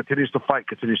 He continues to fight,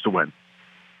 continues to win.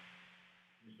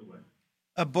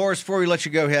 Boris, before we let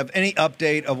you go, have any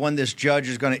update of when this judge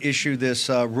is going to issue this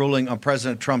ruling on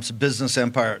President Trump's business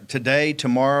empire? Today,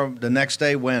 tomorrow, the next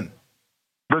day, when?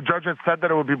 The judge had said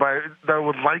that it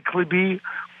would likely be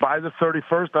by the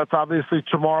 31st. That's obviously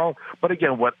tomorrow. But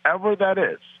again, whatever that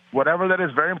is,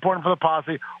 very important for the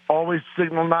posse, always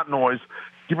signal, not noise.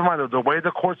 Keep in mind that the way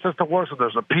the court system works, so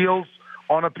there's appeals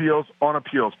on appeals on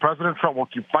appeals. President Trump will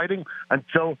keep fighting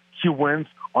until he wins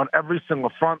on every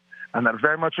single front. And that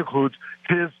very much includes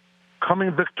his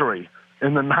coming victory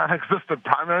in the non-existent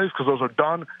primaries, because those are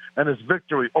done, and his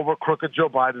victory over crooked Joe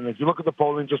Biden. If you look at the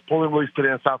polling released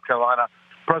today in South Carolina,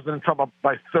 President Trump up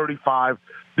by 35.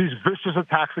 These vicious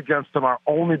attacks against him are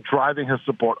only driving his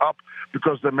support up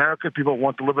because the American people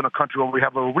want to live in a country where we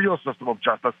have a real system of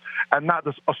justice and not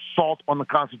this assault on the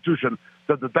Constitution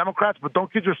that the Democrats, but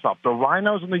don't kid yourself, the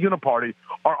rhinos and the Uniparty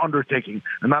are undertaking,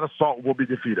 and that assault will be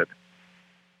defeated.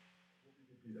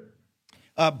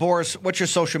 Boris, what's your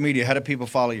social media? How do people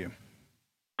follow you?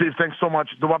 Steve, thanks so much.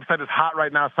 The website is hot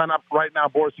right now. Sign up right now,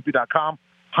 BorisCP.com,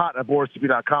 hot at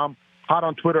BorisCP.com, hot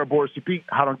on Twitter at BorisCP,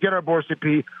 hot on Getter at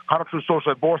BorisCP, hot on True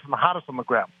Social at Boris, and the hottest on the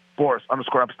gram,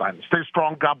 Boris_Epstein. Stay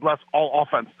strong. God bless all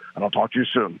offense, and I'll talk to you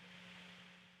soon.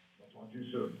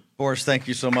 Boris, thank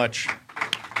you so much.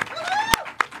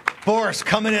 Boris,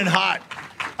 coming in hot.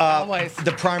 Always.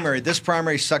 This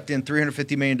primary sucked in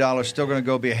 $350 million, still going to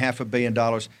go be $500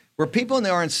 million. Were people in the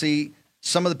RNC,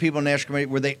 some of the people in the National Committee,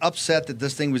 were they upset that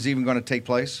this thing was even going to take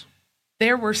place?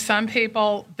 There were some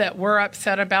people that were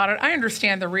upset about it. I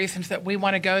understand the reasons that we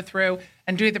want to go through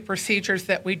and do the procedures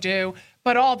that we do,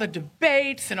 but all the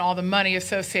debates and all the money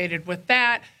associated with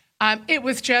that, it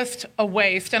was just a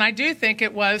waste. And I do think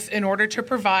it was in order to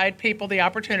provide people the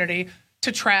opportunity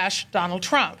to trash Donald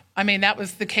Trump. I mean, that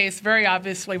was the case very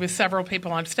obviously with several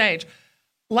people on stage.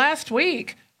 Last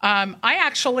week, I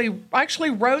actually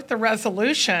wrote the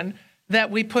resolution that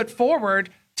we put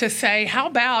forward to say, how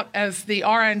about as the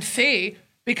RNC,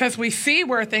 because we see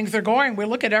where things are going, we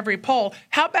look at every poll,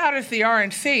 how about as the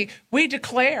RNC, we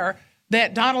declare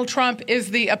that Donald Trump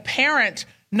is the apparent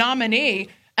nominee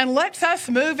and lets us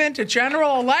move into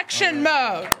general election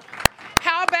mode.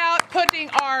 How about putting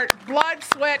our blood,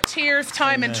 sweat, tears,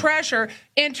 time, and treasure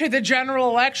into the general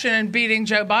election and beating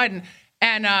Joe Biden?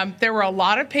 And there were a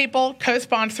lot of people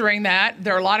co-sponsoring that.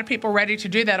 There are a lot of people ready to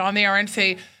do that on the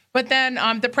RNC. But then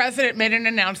the president made an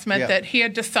announcement that he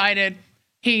had decided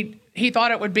he thought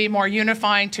it would be more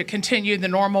unifying to continue the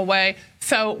normal way.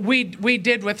 So we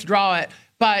did withdraw it.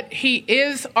 But he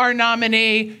is our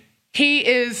nominee.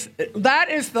 That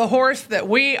is the horse that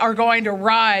we are going to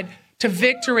ride to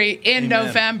victory in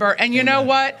November. And you know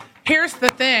what? Here's the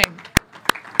thing.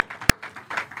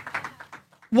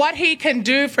 What he can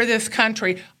do for this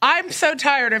country. I'm so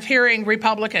tired of hearing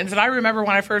Republicans, and I remember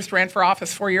when I first ran for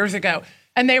office 4 years ago,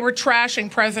 and they were trashing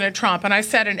President Trump. And I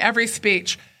said in every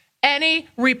speech, any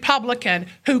Republican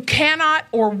who cannot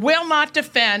or will not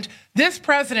defend this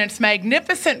president's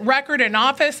magnificent record in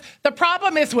office, the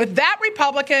problem is with that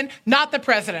Republican, not the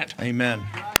president. Amen.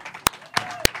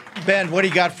 Ben, what do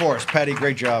you got for us? Patty,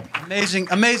 great job.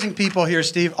 Amazing people here,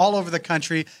 Steve, all over the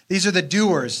country. These are the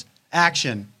doers.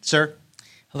 Action. Sir?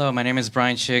 Hello, my name is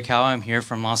Brian Chirikawa. I'm here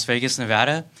from Las Vegas,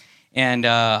 Nevada. And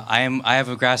I have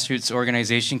a grassroots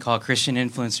organization called Christian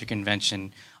Influencer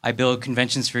Convention. I build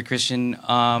conventions for Christians,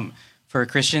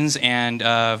 and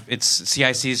it's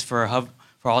CICs for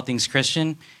for all things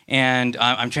Christian, and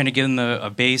I'm trying to give them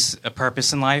a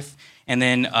purpose in life. And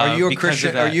then, are you a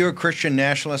Christian? Are you a Christian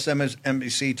nationalist?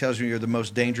 MSNBC tells you you're the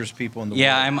most dangerous people in the world.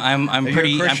 Yeah, I'm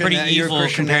pretty evil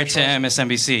compared to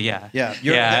MSNBC. Yeah.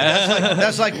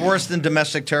 That's like worse than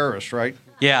domestic terrorists, right?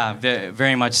 Yeah,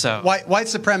 very much so. White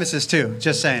supremacists too.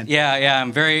 Just saying. Yeah.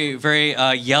 I'm very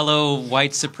yellow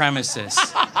white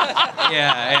supremacist.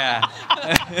 yeah.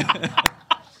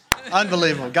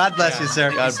 Unbelievable. God bless you,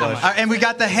 sir. God bless you. And we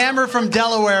got the hammer from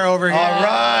Delaware over here. All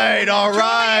right.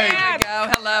 There you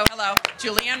go. Hello.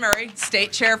 Julianne Murray,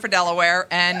 state chair for Delaware,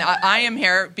 and I am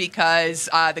here because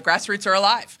the grassroots are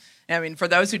alive. I mean, for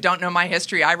those who don't know my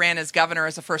history, I ran as governor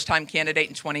as a first-time candidate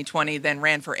in 2020, then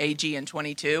ran for AG in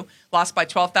 22, lost by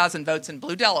 12,000 votes in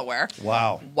blue Delaware.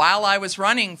 Wow. While I was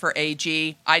running for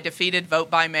AG, I defeated vote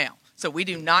by mail. So we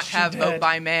do not have vote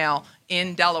by mail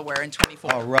in Delaware in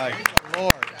 24. All right.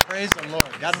 Praise the Lord.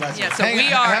 God bless you. Yeah, so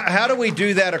we are. How do we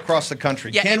do that across the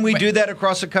country? Can we do that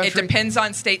across the country? It depends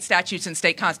on state statutes and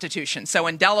state constitutions. So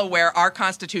in Delaware, our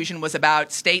constitution was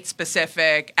about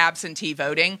state-specific absentee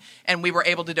voting, and we were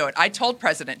able to do it. I told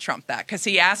President Trump that because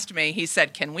he asked me, he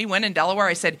said, can we win in Delaware?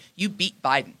 I said, you beat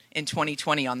Biden in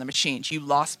 2020 on the machines. You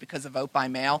lost because of vote by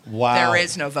mail. Wow. There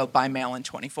is no vote by mail in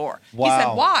 24. Wow. He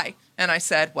said, why? And I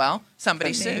said, well,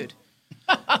 somebody sued.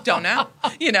 Don't know.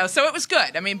 So it was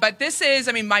good. But this is,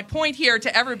 my point here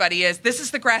to everybody is this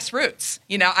is the grassroots.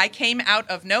 I came out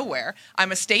of nowhere.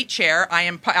 I'm a state chair. I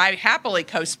happily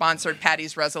co-sponsored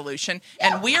Patty's resolution,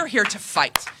 and we are here to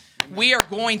fight. We are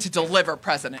going to deliver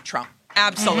President Trump.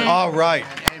 Absolutely. All right.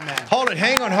 Amen. Hold it.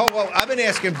 Hang on. Hold. I've been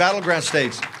asking battleground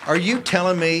states. Are you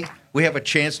telling me we have a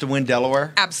chance to win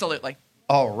Delaware? Absolutely.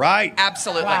 All right.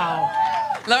 Absolutely. Wow.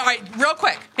 All right, real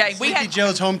quick. Okay, we had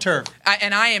Joe's home turf,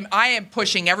 and I am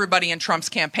pushing everybody in Trump's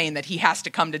campaign that he has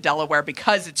to come to Delaware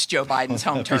because it's Joe Biden's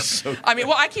home turf. So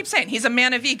I keep saying he's a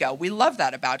man of ego. We love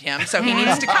that about him, so he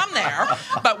needs to come there.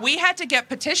 But we had to get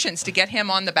petitions to get him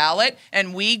on the ballot,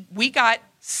 and we got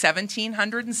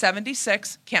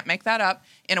 1,776. Can't make that up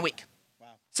in a week. Wow.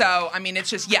 So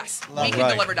it's just yes, we can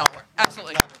deliver Delaware.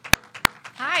 Absolutely.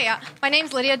 Hi, my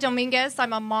name's Lydia Dominguez.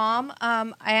 I'm a mom,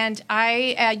 and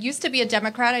I used to be a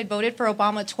Democrat. I voted for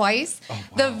Obama twice. Oh,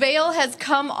 wow. The veil has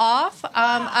come off.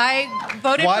 I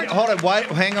voted for... Hold on. Why?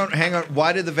 Hang on.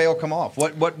 Why did the veil come off?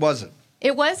 What was it?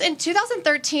 It was in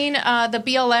 2013, the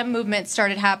BLM movement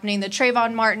started happening, the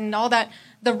Trayvon Martin, all that,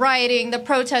 the rioting, the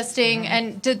protesting,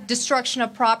 and destruction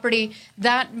of property.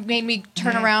 That made me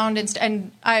turn around,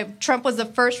 and Trump was the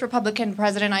first Republican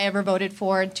president I ever voted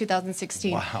for in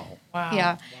 2016. Wow.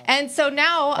 Yeah. And so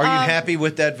now... Are you happy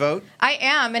with that vote? I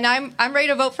am, and I'm ready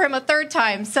to vote for him a third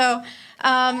time. So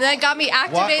that got me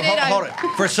activated. Hold it.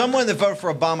 For someone that voted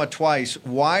for Obama twice,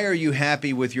 why are you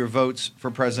happy with your votes for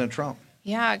President Trump?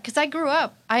 Yeah, because I grew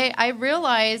up. I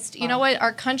realized, you know what,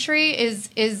 our country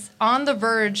is on the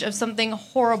verge of something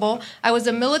horrible. I was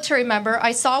a military member.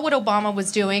 I saw what Obama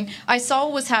was doing. I saw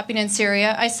what was happening in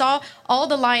Syria. I saw all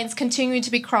the lines continuing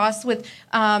to be crossed with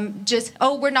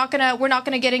we're not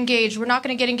gonna get engaged. We're not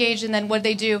gonna get engaged. And then what did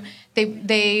they do?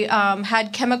 They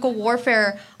had chemical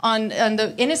warfare on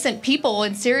the innocent people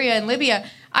in Syria and Libya.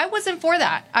 I wasn't for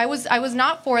that. I was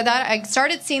not for that. I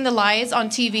started seeing the lies on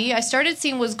TV. I started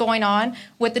seeing what was going on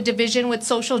with the division with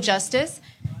social justice.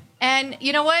 And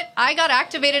you know what? I got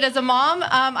activated as a mom.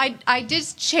 I did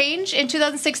change in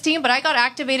 2016, but I got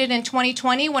activated in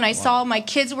 2020 when I saw my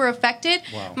kids were affected.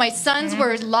 Wow. My sons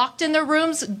were locked in their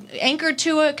rooms, anchored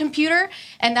to a computer,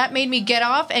 and that made me get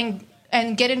off and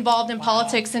get involved in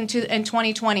politics in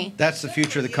 2020. That's the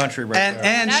future of the country right there.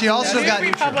 And she also got,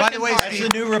 by the way, that's the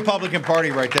new Republican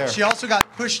Party right there. She also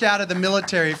got pushed out of the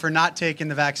military for not taking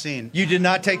the vaccine. You did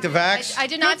not take the vax? I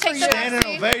did not take the vaccine. Stand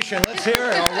an ovation. Let's hear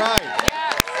it. All right.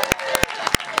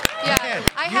 Yeah,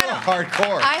 Man, you are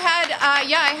hardcore.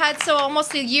 I had so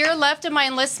almost a year left of my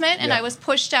enlistment, and I was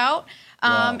pushed out.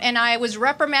 And I was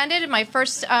reprimanded in my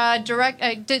first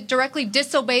directly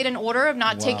disobeyed an order of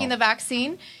not taking the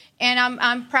vaccine. And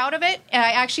I'm proud of it. And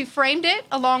I actually framed it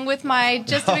along with my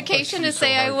justification to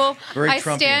say I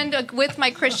stand with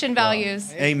my Christian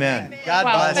values. Amen. God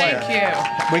bless you.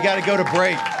 Thank you. We got to go to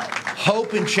break.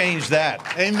 Hope and change that.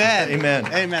 Amen. Amen.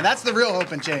 Amen. That's the real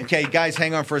hope and change. Okay, guys,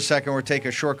 hang on for a second. We'll take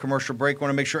a short commercial break.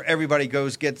 Want to make sure everybody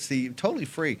gets the totally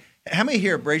free. How many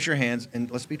here, raise your hands,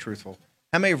 and let's be truthful.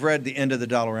 How many have read The End of the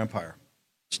Dollar Empire?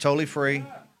 It's totally free.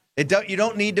 You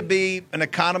don't need to be an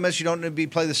economist. You don't need to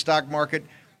play the stock market.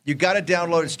 You got to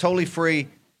download it. It's totally free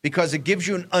because it gives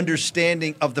you an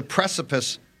understanding of the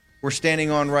precipice we're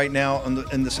standing on right now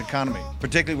in this economy,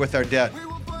 particularly with our debt.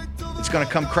 It's going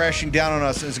to come crashing down on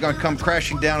us. It's going to come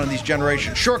crashing down on these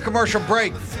generations. Short commercial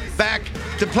break. Back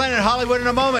to Planet Hollywood in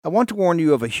a moment. I want to warn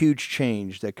you of a huge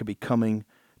change that could be coming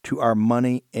to our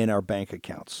money in our bank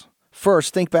accounts.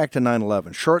 First, think back to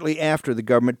 9/11, shortly after the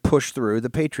government pushed through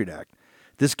the Patriot Act.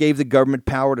 This gave the government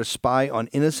power to spy on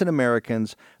innocent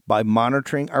Americans by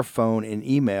monitoring our phone and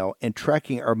email and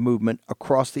tracking our movement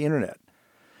across the internet.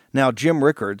 Now, Jim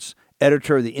Rickards,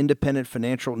 editor of the independent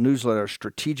financial newsletter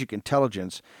Strategic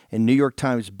Intelligence and New York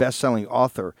Times bestselling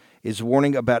author, is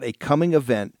warning about a coming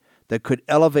event that could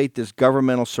elevate this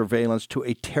governmental surveillance to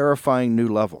a terrifying new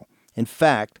level. In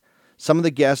fact, some of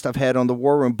the guests I've had on the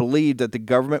War Room believe that the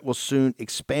government will soon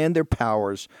expand their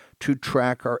powers to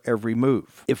track our every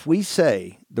move. If we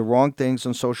say the wrong things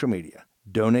on social media,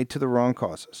 donate to the wrong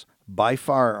causes, buy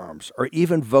firearms, or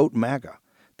even vote MAGA,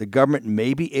 the government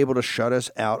may be able to shut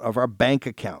us out of our bank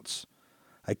accounts.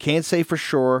 I can't say for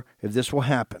sure if this will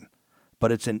happen,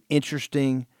 but it's an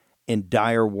interesting and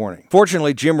dire warning.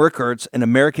 Fortunately, Jim Rickards, an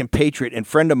American patriot and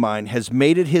friend of mine, has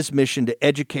made it his mission to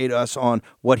educate us on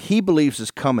what he believes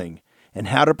is coming and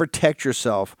how to protect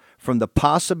yourself from the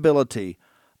possibility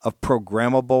of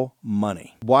programmable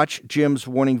money. Watch Jim's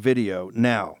warning video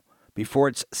now before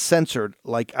it's censored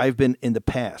like I've been in the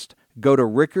past. Go to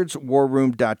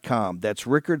rickardswarroom.com. That's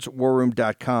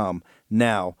rickardswarroom.com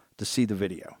now to see the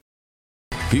video.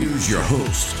 Here's your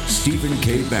host, Stephen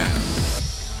K. Bannon.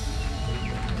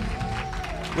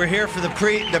 We're here for the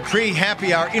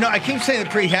pre-happy hour. You know, I keep saying the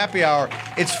pre-happy hour.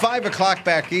 It's 5 o'clock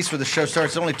back east where the show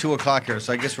starts. It's only 2 o'clock here,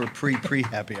 so I guess we're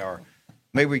pre-happy hour.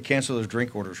 Maybe we cancel those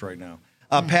drink orders right now.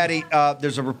 Patty,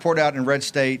 there's a report out in Red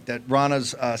State that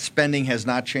Rana's spending has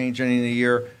not changed any of the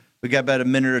year. We got about a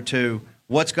minute or two.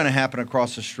 What's going to happen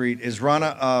across the street? Is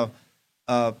Rana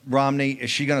Romney, is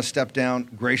she going to step down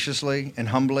graciously and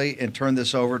humbly and turn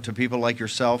this over to people like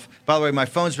yourself? By the way, my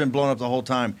phone's been blowing up the whole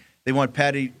time. They want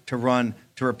Patty to run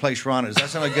to replace Rana. Does that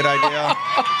sound like a good idea?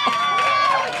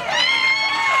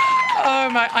 Oh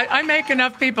my! I make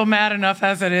enough people mad enough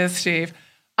as it is, Steve.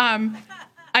 I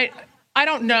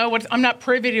don't know I'm not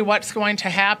privy to what's going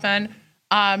to happen,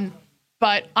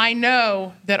 but I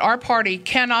know that our party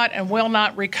cannot and will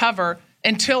not recover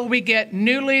until we get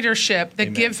new leadership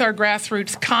that gives our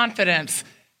grassroots confidence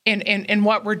in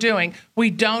what we're doing.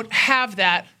 We don't have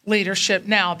that leadership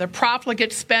now. The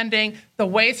profligate spending, the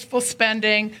wasteful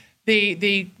spending,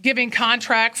 the giving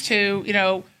contracts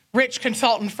to, rich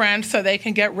consultant friends so they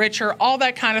can get richer, all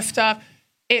that kind of stuff.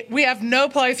 We have no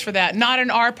place for that, not in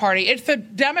our party. It's the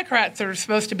Democrats that are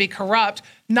supposed to be corrupt,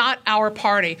 not our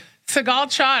party. Sigal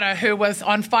Chadha, who was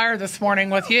on fire this morning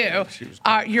with you,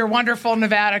 your wonderful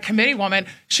Nevada committee woman,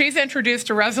 she's introduced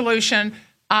a resolution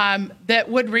that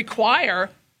would require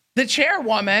the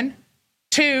chairwoman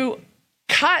to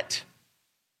cut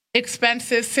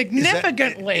expenses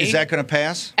significantly. Is that going to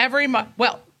pass? Every month.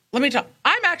 Well, let me tell you,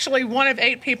 I'm actually one of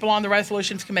 8 people on the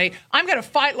Resolutions Committee. I'm going to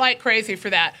fight like crazy for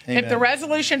that. Amen. If the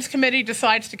Resolutions Committee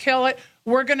decides to kill it,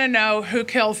 we're going to know who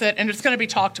kills it, and it's going to be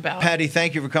talked about. Patty,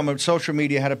 thank you for coming. Social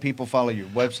media, how do people follow you?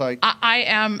 Website? I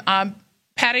am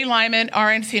Patty Lyman,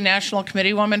 RNC National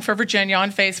Committee Woman for Virginia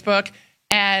on Facebook,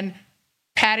 and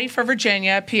Patty for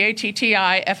Virginia,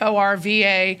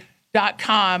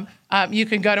 PATTIFORVA.com. You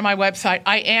can go to my website.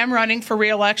 I am running for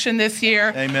re-election this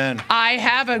year. Amen. I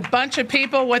have a bunch of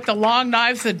people with the long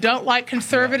knives that don't like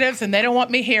conservatives, and they don't want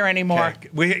me here anymore. Okay.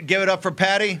 We give it up for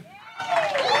Patty.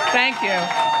 Thank you.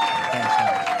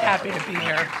 Happy to be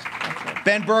here.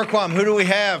 Ben Berquam, who do we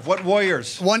have? What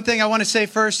warriors? One thing I want to say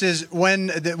first is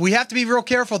we have to be real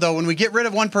careful, though. When we get rid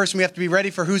of one person, we have to be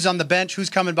ready for who's on the bench, who's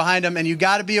coming behind them. And you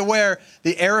got to be aware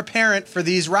the heir apparent for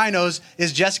these rhinos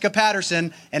is Jessica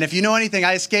Patterson. And if you know anything,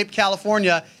 I escaped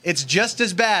California. It's just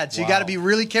as bad. So you got to be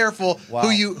really careful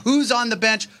who's on the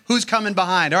bench, who's coming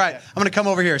behind. All right, I'm going to come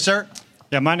over here, sir.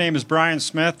 Yeah, my name is Brian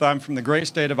Smith. I'm from the great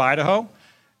state of Idaho.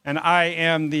 And I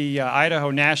am the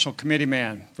Idaho National Committee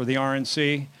man for the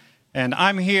RNC. And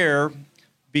I'm here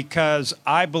because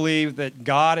I believe that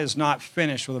God is not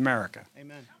finished with America.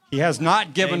 Amen. He has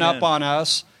not given up on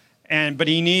us, but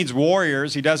he needs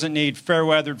warriors. He doesn't need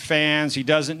fair-weathered fans. He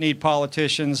doesn't need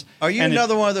politicians. Are you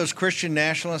another one of those Christian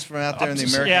nationalists from out there in the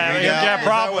American media? Yeah,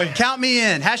 probably. Count me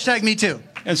in. Hashtag me too.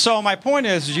 And so my point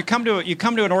is you come to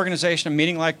an organization, a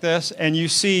meeting like this, and you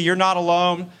see you're not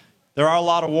alone. There are a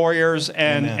lot of warriors,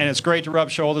 and it's great to rub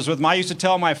shoulders with them. I used to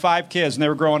tell my 5 kids, and they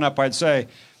were growing up, I'd say,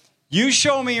 you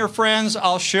show me your friends,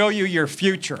 I'll show you your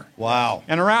future. Wow.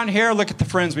 And around here, look at the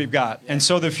friends we've got. And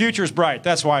so the future's bright.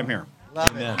 That's why I'm here.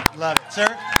 Love it. Love it.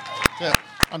 Sir? Yeah.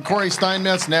 I'm Corey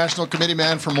Steinmetz, National Committee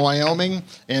man from Wyoming.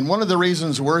 And one of the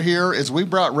reasons we're here is we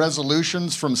brought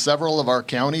resolutions from several of our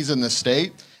counties in the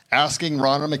state asking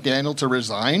Ronna McDaniel to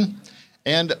resign.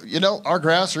 And, our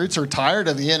grassroots are tired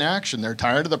of the inaction. They're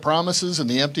tired of the promises and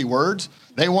the empty words.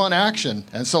 They want action.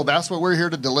 And so that's what we're here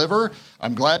to deliver.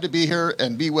 I'm glad to be here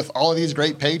and be with all of these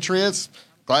great patriots.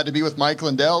 Glad to be with Mike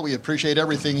Lindell. We appreciate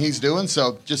everything he's doing.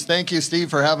 So just thank you, Steve,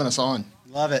 for having us on.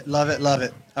 Love it, love it, love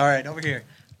it. All right, over here.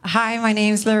 Hi, my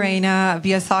name's Lorena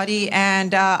Biasotti,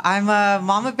 and I'm a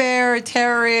mama bear,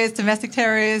 terrorist, domestic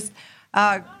terrorist,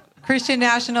 Christian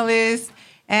nationalist,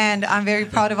 and I'm very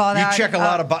proud of all that. You check a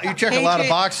lot of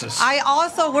boxes. I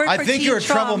also work for I think Team you're a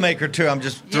Trump. troublemaker too. I'm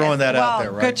just throwing that out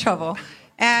there, right? Good trouble.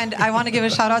 And I want to give a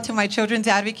shout out to my children's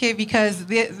advocate because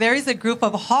there is a group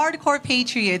of hardcore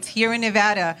patriots here in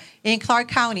Nevada, in Clark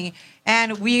County,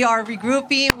 and we are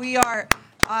regrouping. We are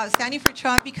standing for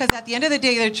Trump because at the end of the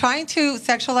day, they're trying to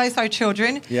sexualize our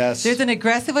children. Yes. There's an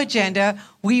aggressive agenda.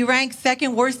 We rank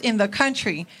second worst in the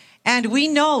country. And we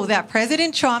know that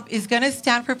President Trump is going to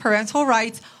stand for parental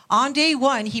rights. On day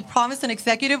one, he promised an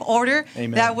executive order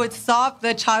that would stop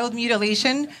the child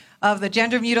mutilation of the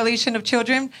gender mutilation of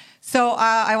children. So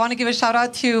I want to give a shout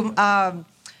out to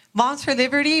Moms for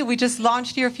Liberty. We just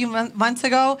launched here a few months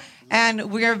ago,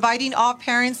 and we're inviting all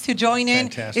parents to join in.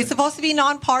 Fantastic. It's supposed to be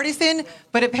nonpartisan,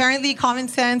 but apparently common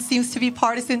sense seems to be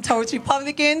partisan towards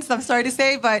Republicans. I'm sorry to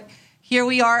say, but here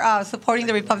we are supporting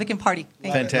the Republican Party.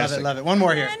 Fantastic. Love it. One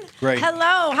more here. Great.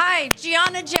 Hello. Hi.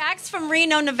 Gianna Jax from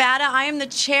Reno, Nevada. I am the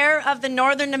chair of the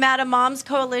Northern Nevada Moms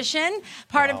Coalition,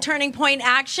 part of Turning Point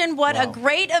Action. What a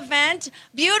great event.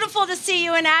 Beautiful to see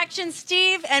you in action,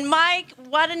 Steve and Mike.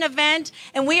 What an event.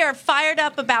 And we are fired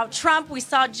up about Trump. We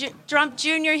saw Trump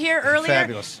Jr. here earlier.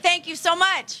 Fabulous. Thank you so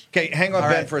much. Okay, hang on,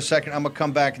 Ben, for a second. I'm going to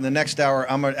come back in the next hour.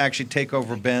 I'm going to actually take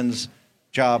over Ben's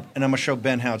job, and I'm going to show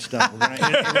Ben how it's done. We're going to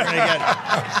get it.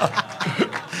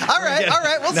 All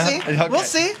right. We'll see. Okay. We'll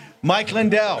see. Mike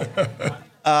Lindell.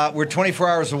 We're 24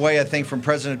 hours away, I think, from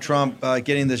President Trump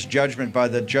getting this judgment by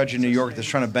the judge in New York that's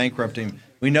trying to bankrupt him.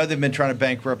 We know they've been trying to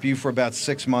bankrupt you for about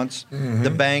 6 months. Mm-hmm. The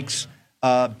banks,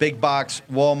 Big Box,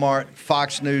 Walmart,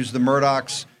 Fox News, the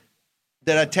Murdochs.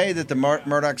 Did I tell you that the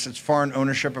Murdochs, it's foreign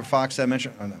ownership of Fox that I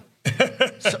mentioned? Oh, no.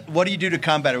 So what do you do to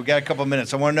combat it? We've got a couple of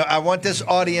minutes. I want to know. I want this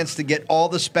audience to get all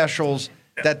the specials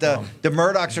that the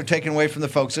Murdochs are taking away from the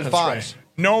folks at Fox. Right.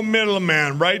 No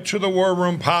middleman, right to the War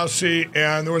Room posse.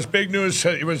 And there was big news.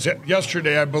 It was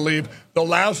yesterday, I believe. The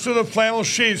last of the flannel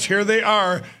sheets. Here they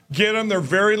are. Get them. They're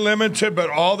very limited, but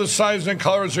all the sizes and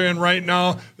colors are in right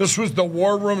now. This was the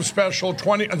War Room special,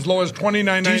 as low as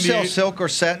 $29.98. Do you sell silk or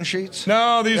satin sheets?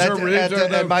 No, these are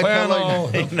the My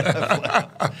flannel.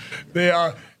 They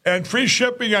are. And free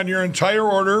shipping on your entire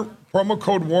order, promo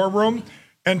code War Room.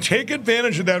 And take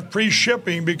advantage of that free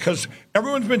shipping because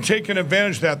everyone's been taking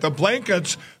advantage of that. The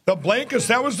blankets,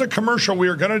 that was the commercial we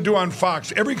were going to do on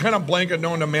Fox. Every kind of blanket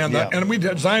known to man. Yeah. And we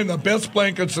designed the best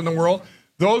blankets in the world.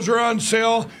 Those are on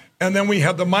sale. And then we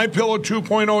have the MyPillow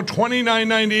 2.0,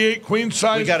 $29.98, queen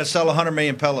size. We got to sell 100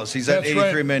 million pillows. He's at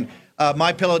 83 million.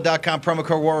 MyPillow.com, promo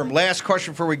code War Room. Last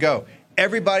question before we go.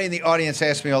 Everybody in the audience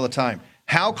asks me all the time,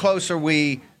 how close are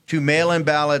we to mail-in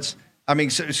ballots? I mean,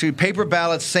 so paper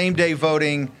ballots, same-day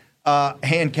voting,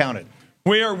 hand counted.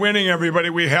 We are winning, everybody.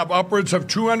 We have upwards of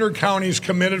 200 counties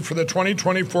committed for the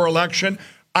 2024 election.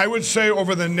 I would say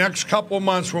over the next couple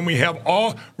months when we have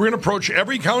we're going to approach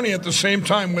every county at the same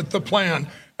time with the plan.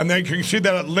 And then you can see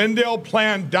that at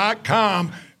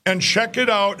lindellplan.com and check it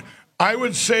out. I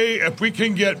would say if we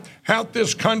can get half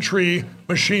this country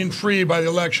machine-free by the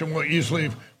election, we'll easily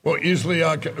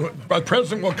the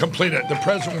president will complete it. The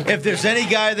president will If there's any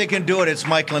guy that can do it, it's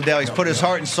Mike Lindell. He's put his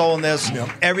heart and soul in this.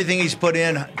 Everything he's put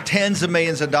in, tens of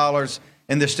millions of dollars,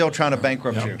 and they're still trying to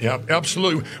bankrupt you. Yeah,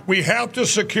 absolutely. We have to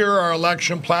secure our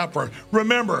election platform.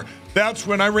 Remember, that's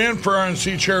when I ran for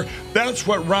RNC chair. That's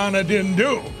what Ronna didn't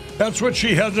do. That's what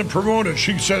she hasn't promoted.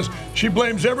 She says she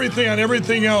blames everything on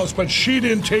everything else, but she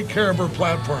didn't take care of her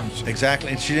platforms. Exactly,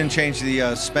 and she didn't change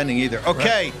the spending either.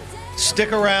 Okay,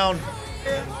 Stick around.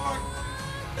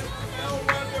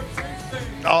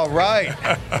 All right.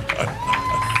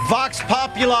 Vox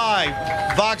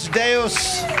Populi, Vox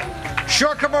Deus.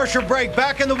 Short commercial break.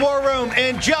 Back in the War Room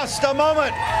in just a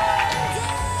moment.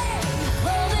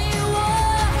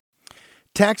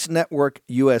 Tax Network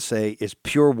USA is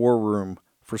pure war room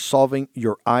for solving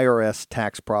your IRS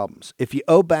tax problems. If you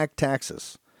owe back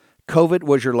taxes, COVID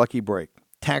was your lucky break.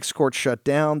 Tax court shut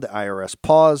down, the IRS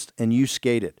paused, and you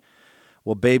skated.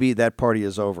 Well, baby, that party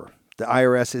is over. The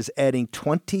IRS is adding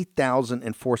 20,000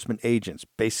 enforcement agents,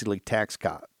 basically tax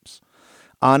cops.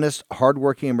 Honest,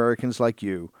 hardworking Americans like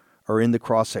you are in the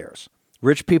crosshairs.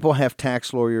 Rich people have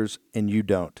tax lawyers, and you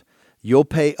don't. You'll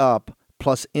pay up,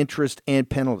 plus interest and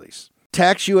penalties.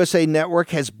 Tax USA Network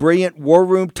has brilliant war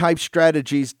room type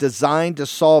strategies designed to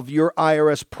solve your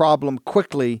IRS problem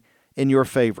quickly in your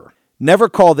favor. Never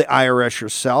call the IRS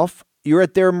yourself. You're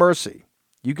at their mercy.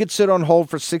 You could sit on hold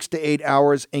for 6 to 8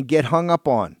 hours and get hung up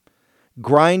on,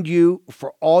 grind you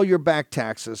for all your back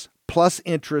taxes, plus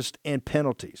interest and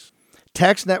penalties.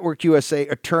 Tax Network USA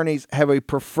attorneys have a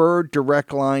preferred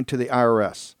direct line to the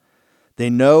IRS. They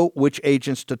know which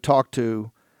agents to talk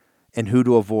to and who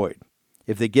to avoid.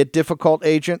 If they get difficult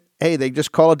agent, hey, they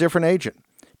just call a different agent.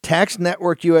 Tax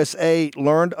Network USA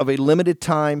learned of a limited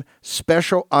time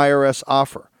special IRS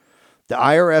offer. The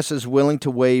IRS is willing to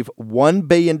waive $1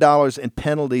 billion in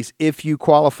penalties if you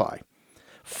qualify.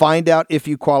 Find out if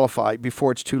you qualify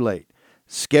before it's too late.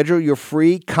 Schedule your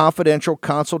free confidential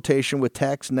consultation with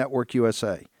Tax Network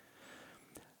USA.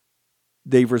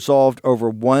 They've resolved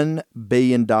over $1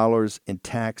 billion in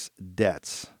tax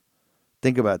debts.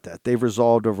 Think about that. They've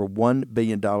resolved over $1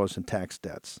 billion in tax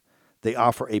debts. They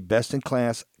offer a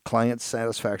best-in-class client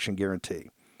satisfaction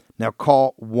guarantee. Now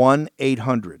call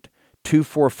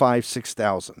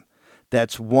 1-800-245-6000.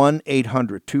 That's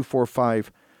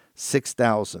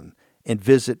 1-800-245-6000 and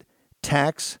visit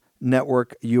Tax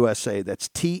Network USA. That's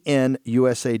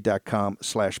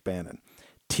tnusa.com/Bannon.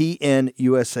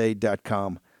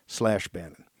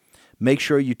 tnusa.com/Bannon. Make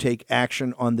sure you take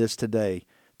action on this today.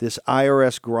 This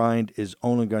IRS grind is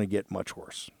only going to get much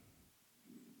worse.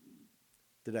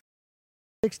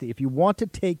 60. If you want to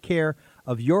take care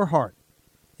of your heart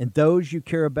and those you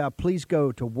care about, please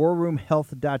go to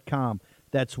warroomhealth.com.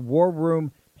 That's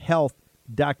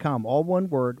warroomhealth.com. All one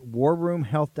word,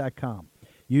 warroomhealth.com.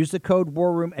 Use the code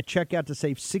WARROOM at checkout to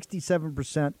save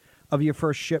 67% of your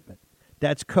first shipment.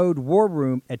 That's code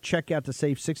WARROOM at checkout to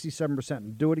save 67%.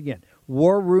 And do it again.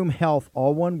 Warroom Health,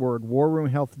 all one word,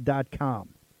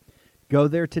 warroomhealth.com. Go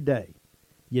there today.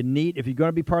 You need, if you're going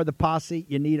to be part of the posse,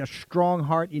 you need a strong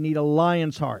heart. You need a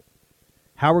lion's heart.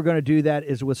 How we're going to do that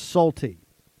is with Salty.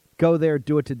 Go there,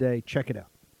 do it today. Check it out.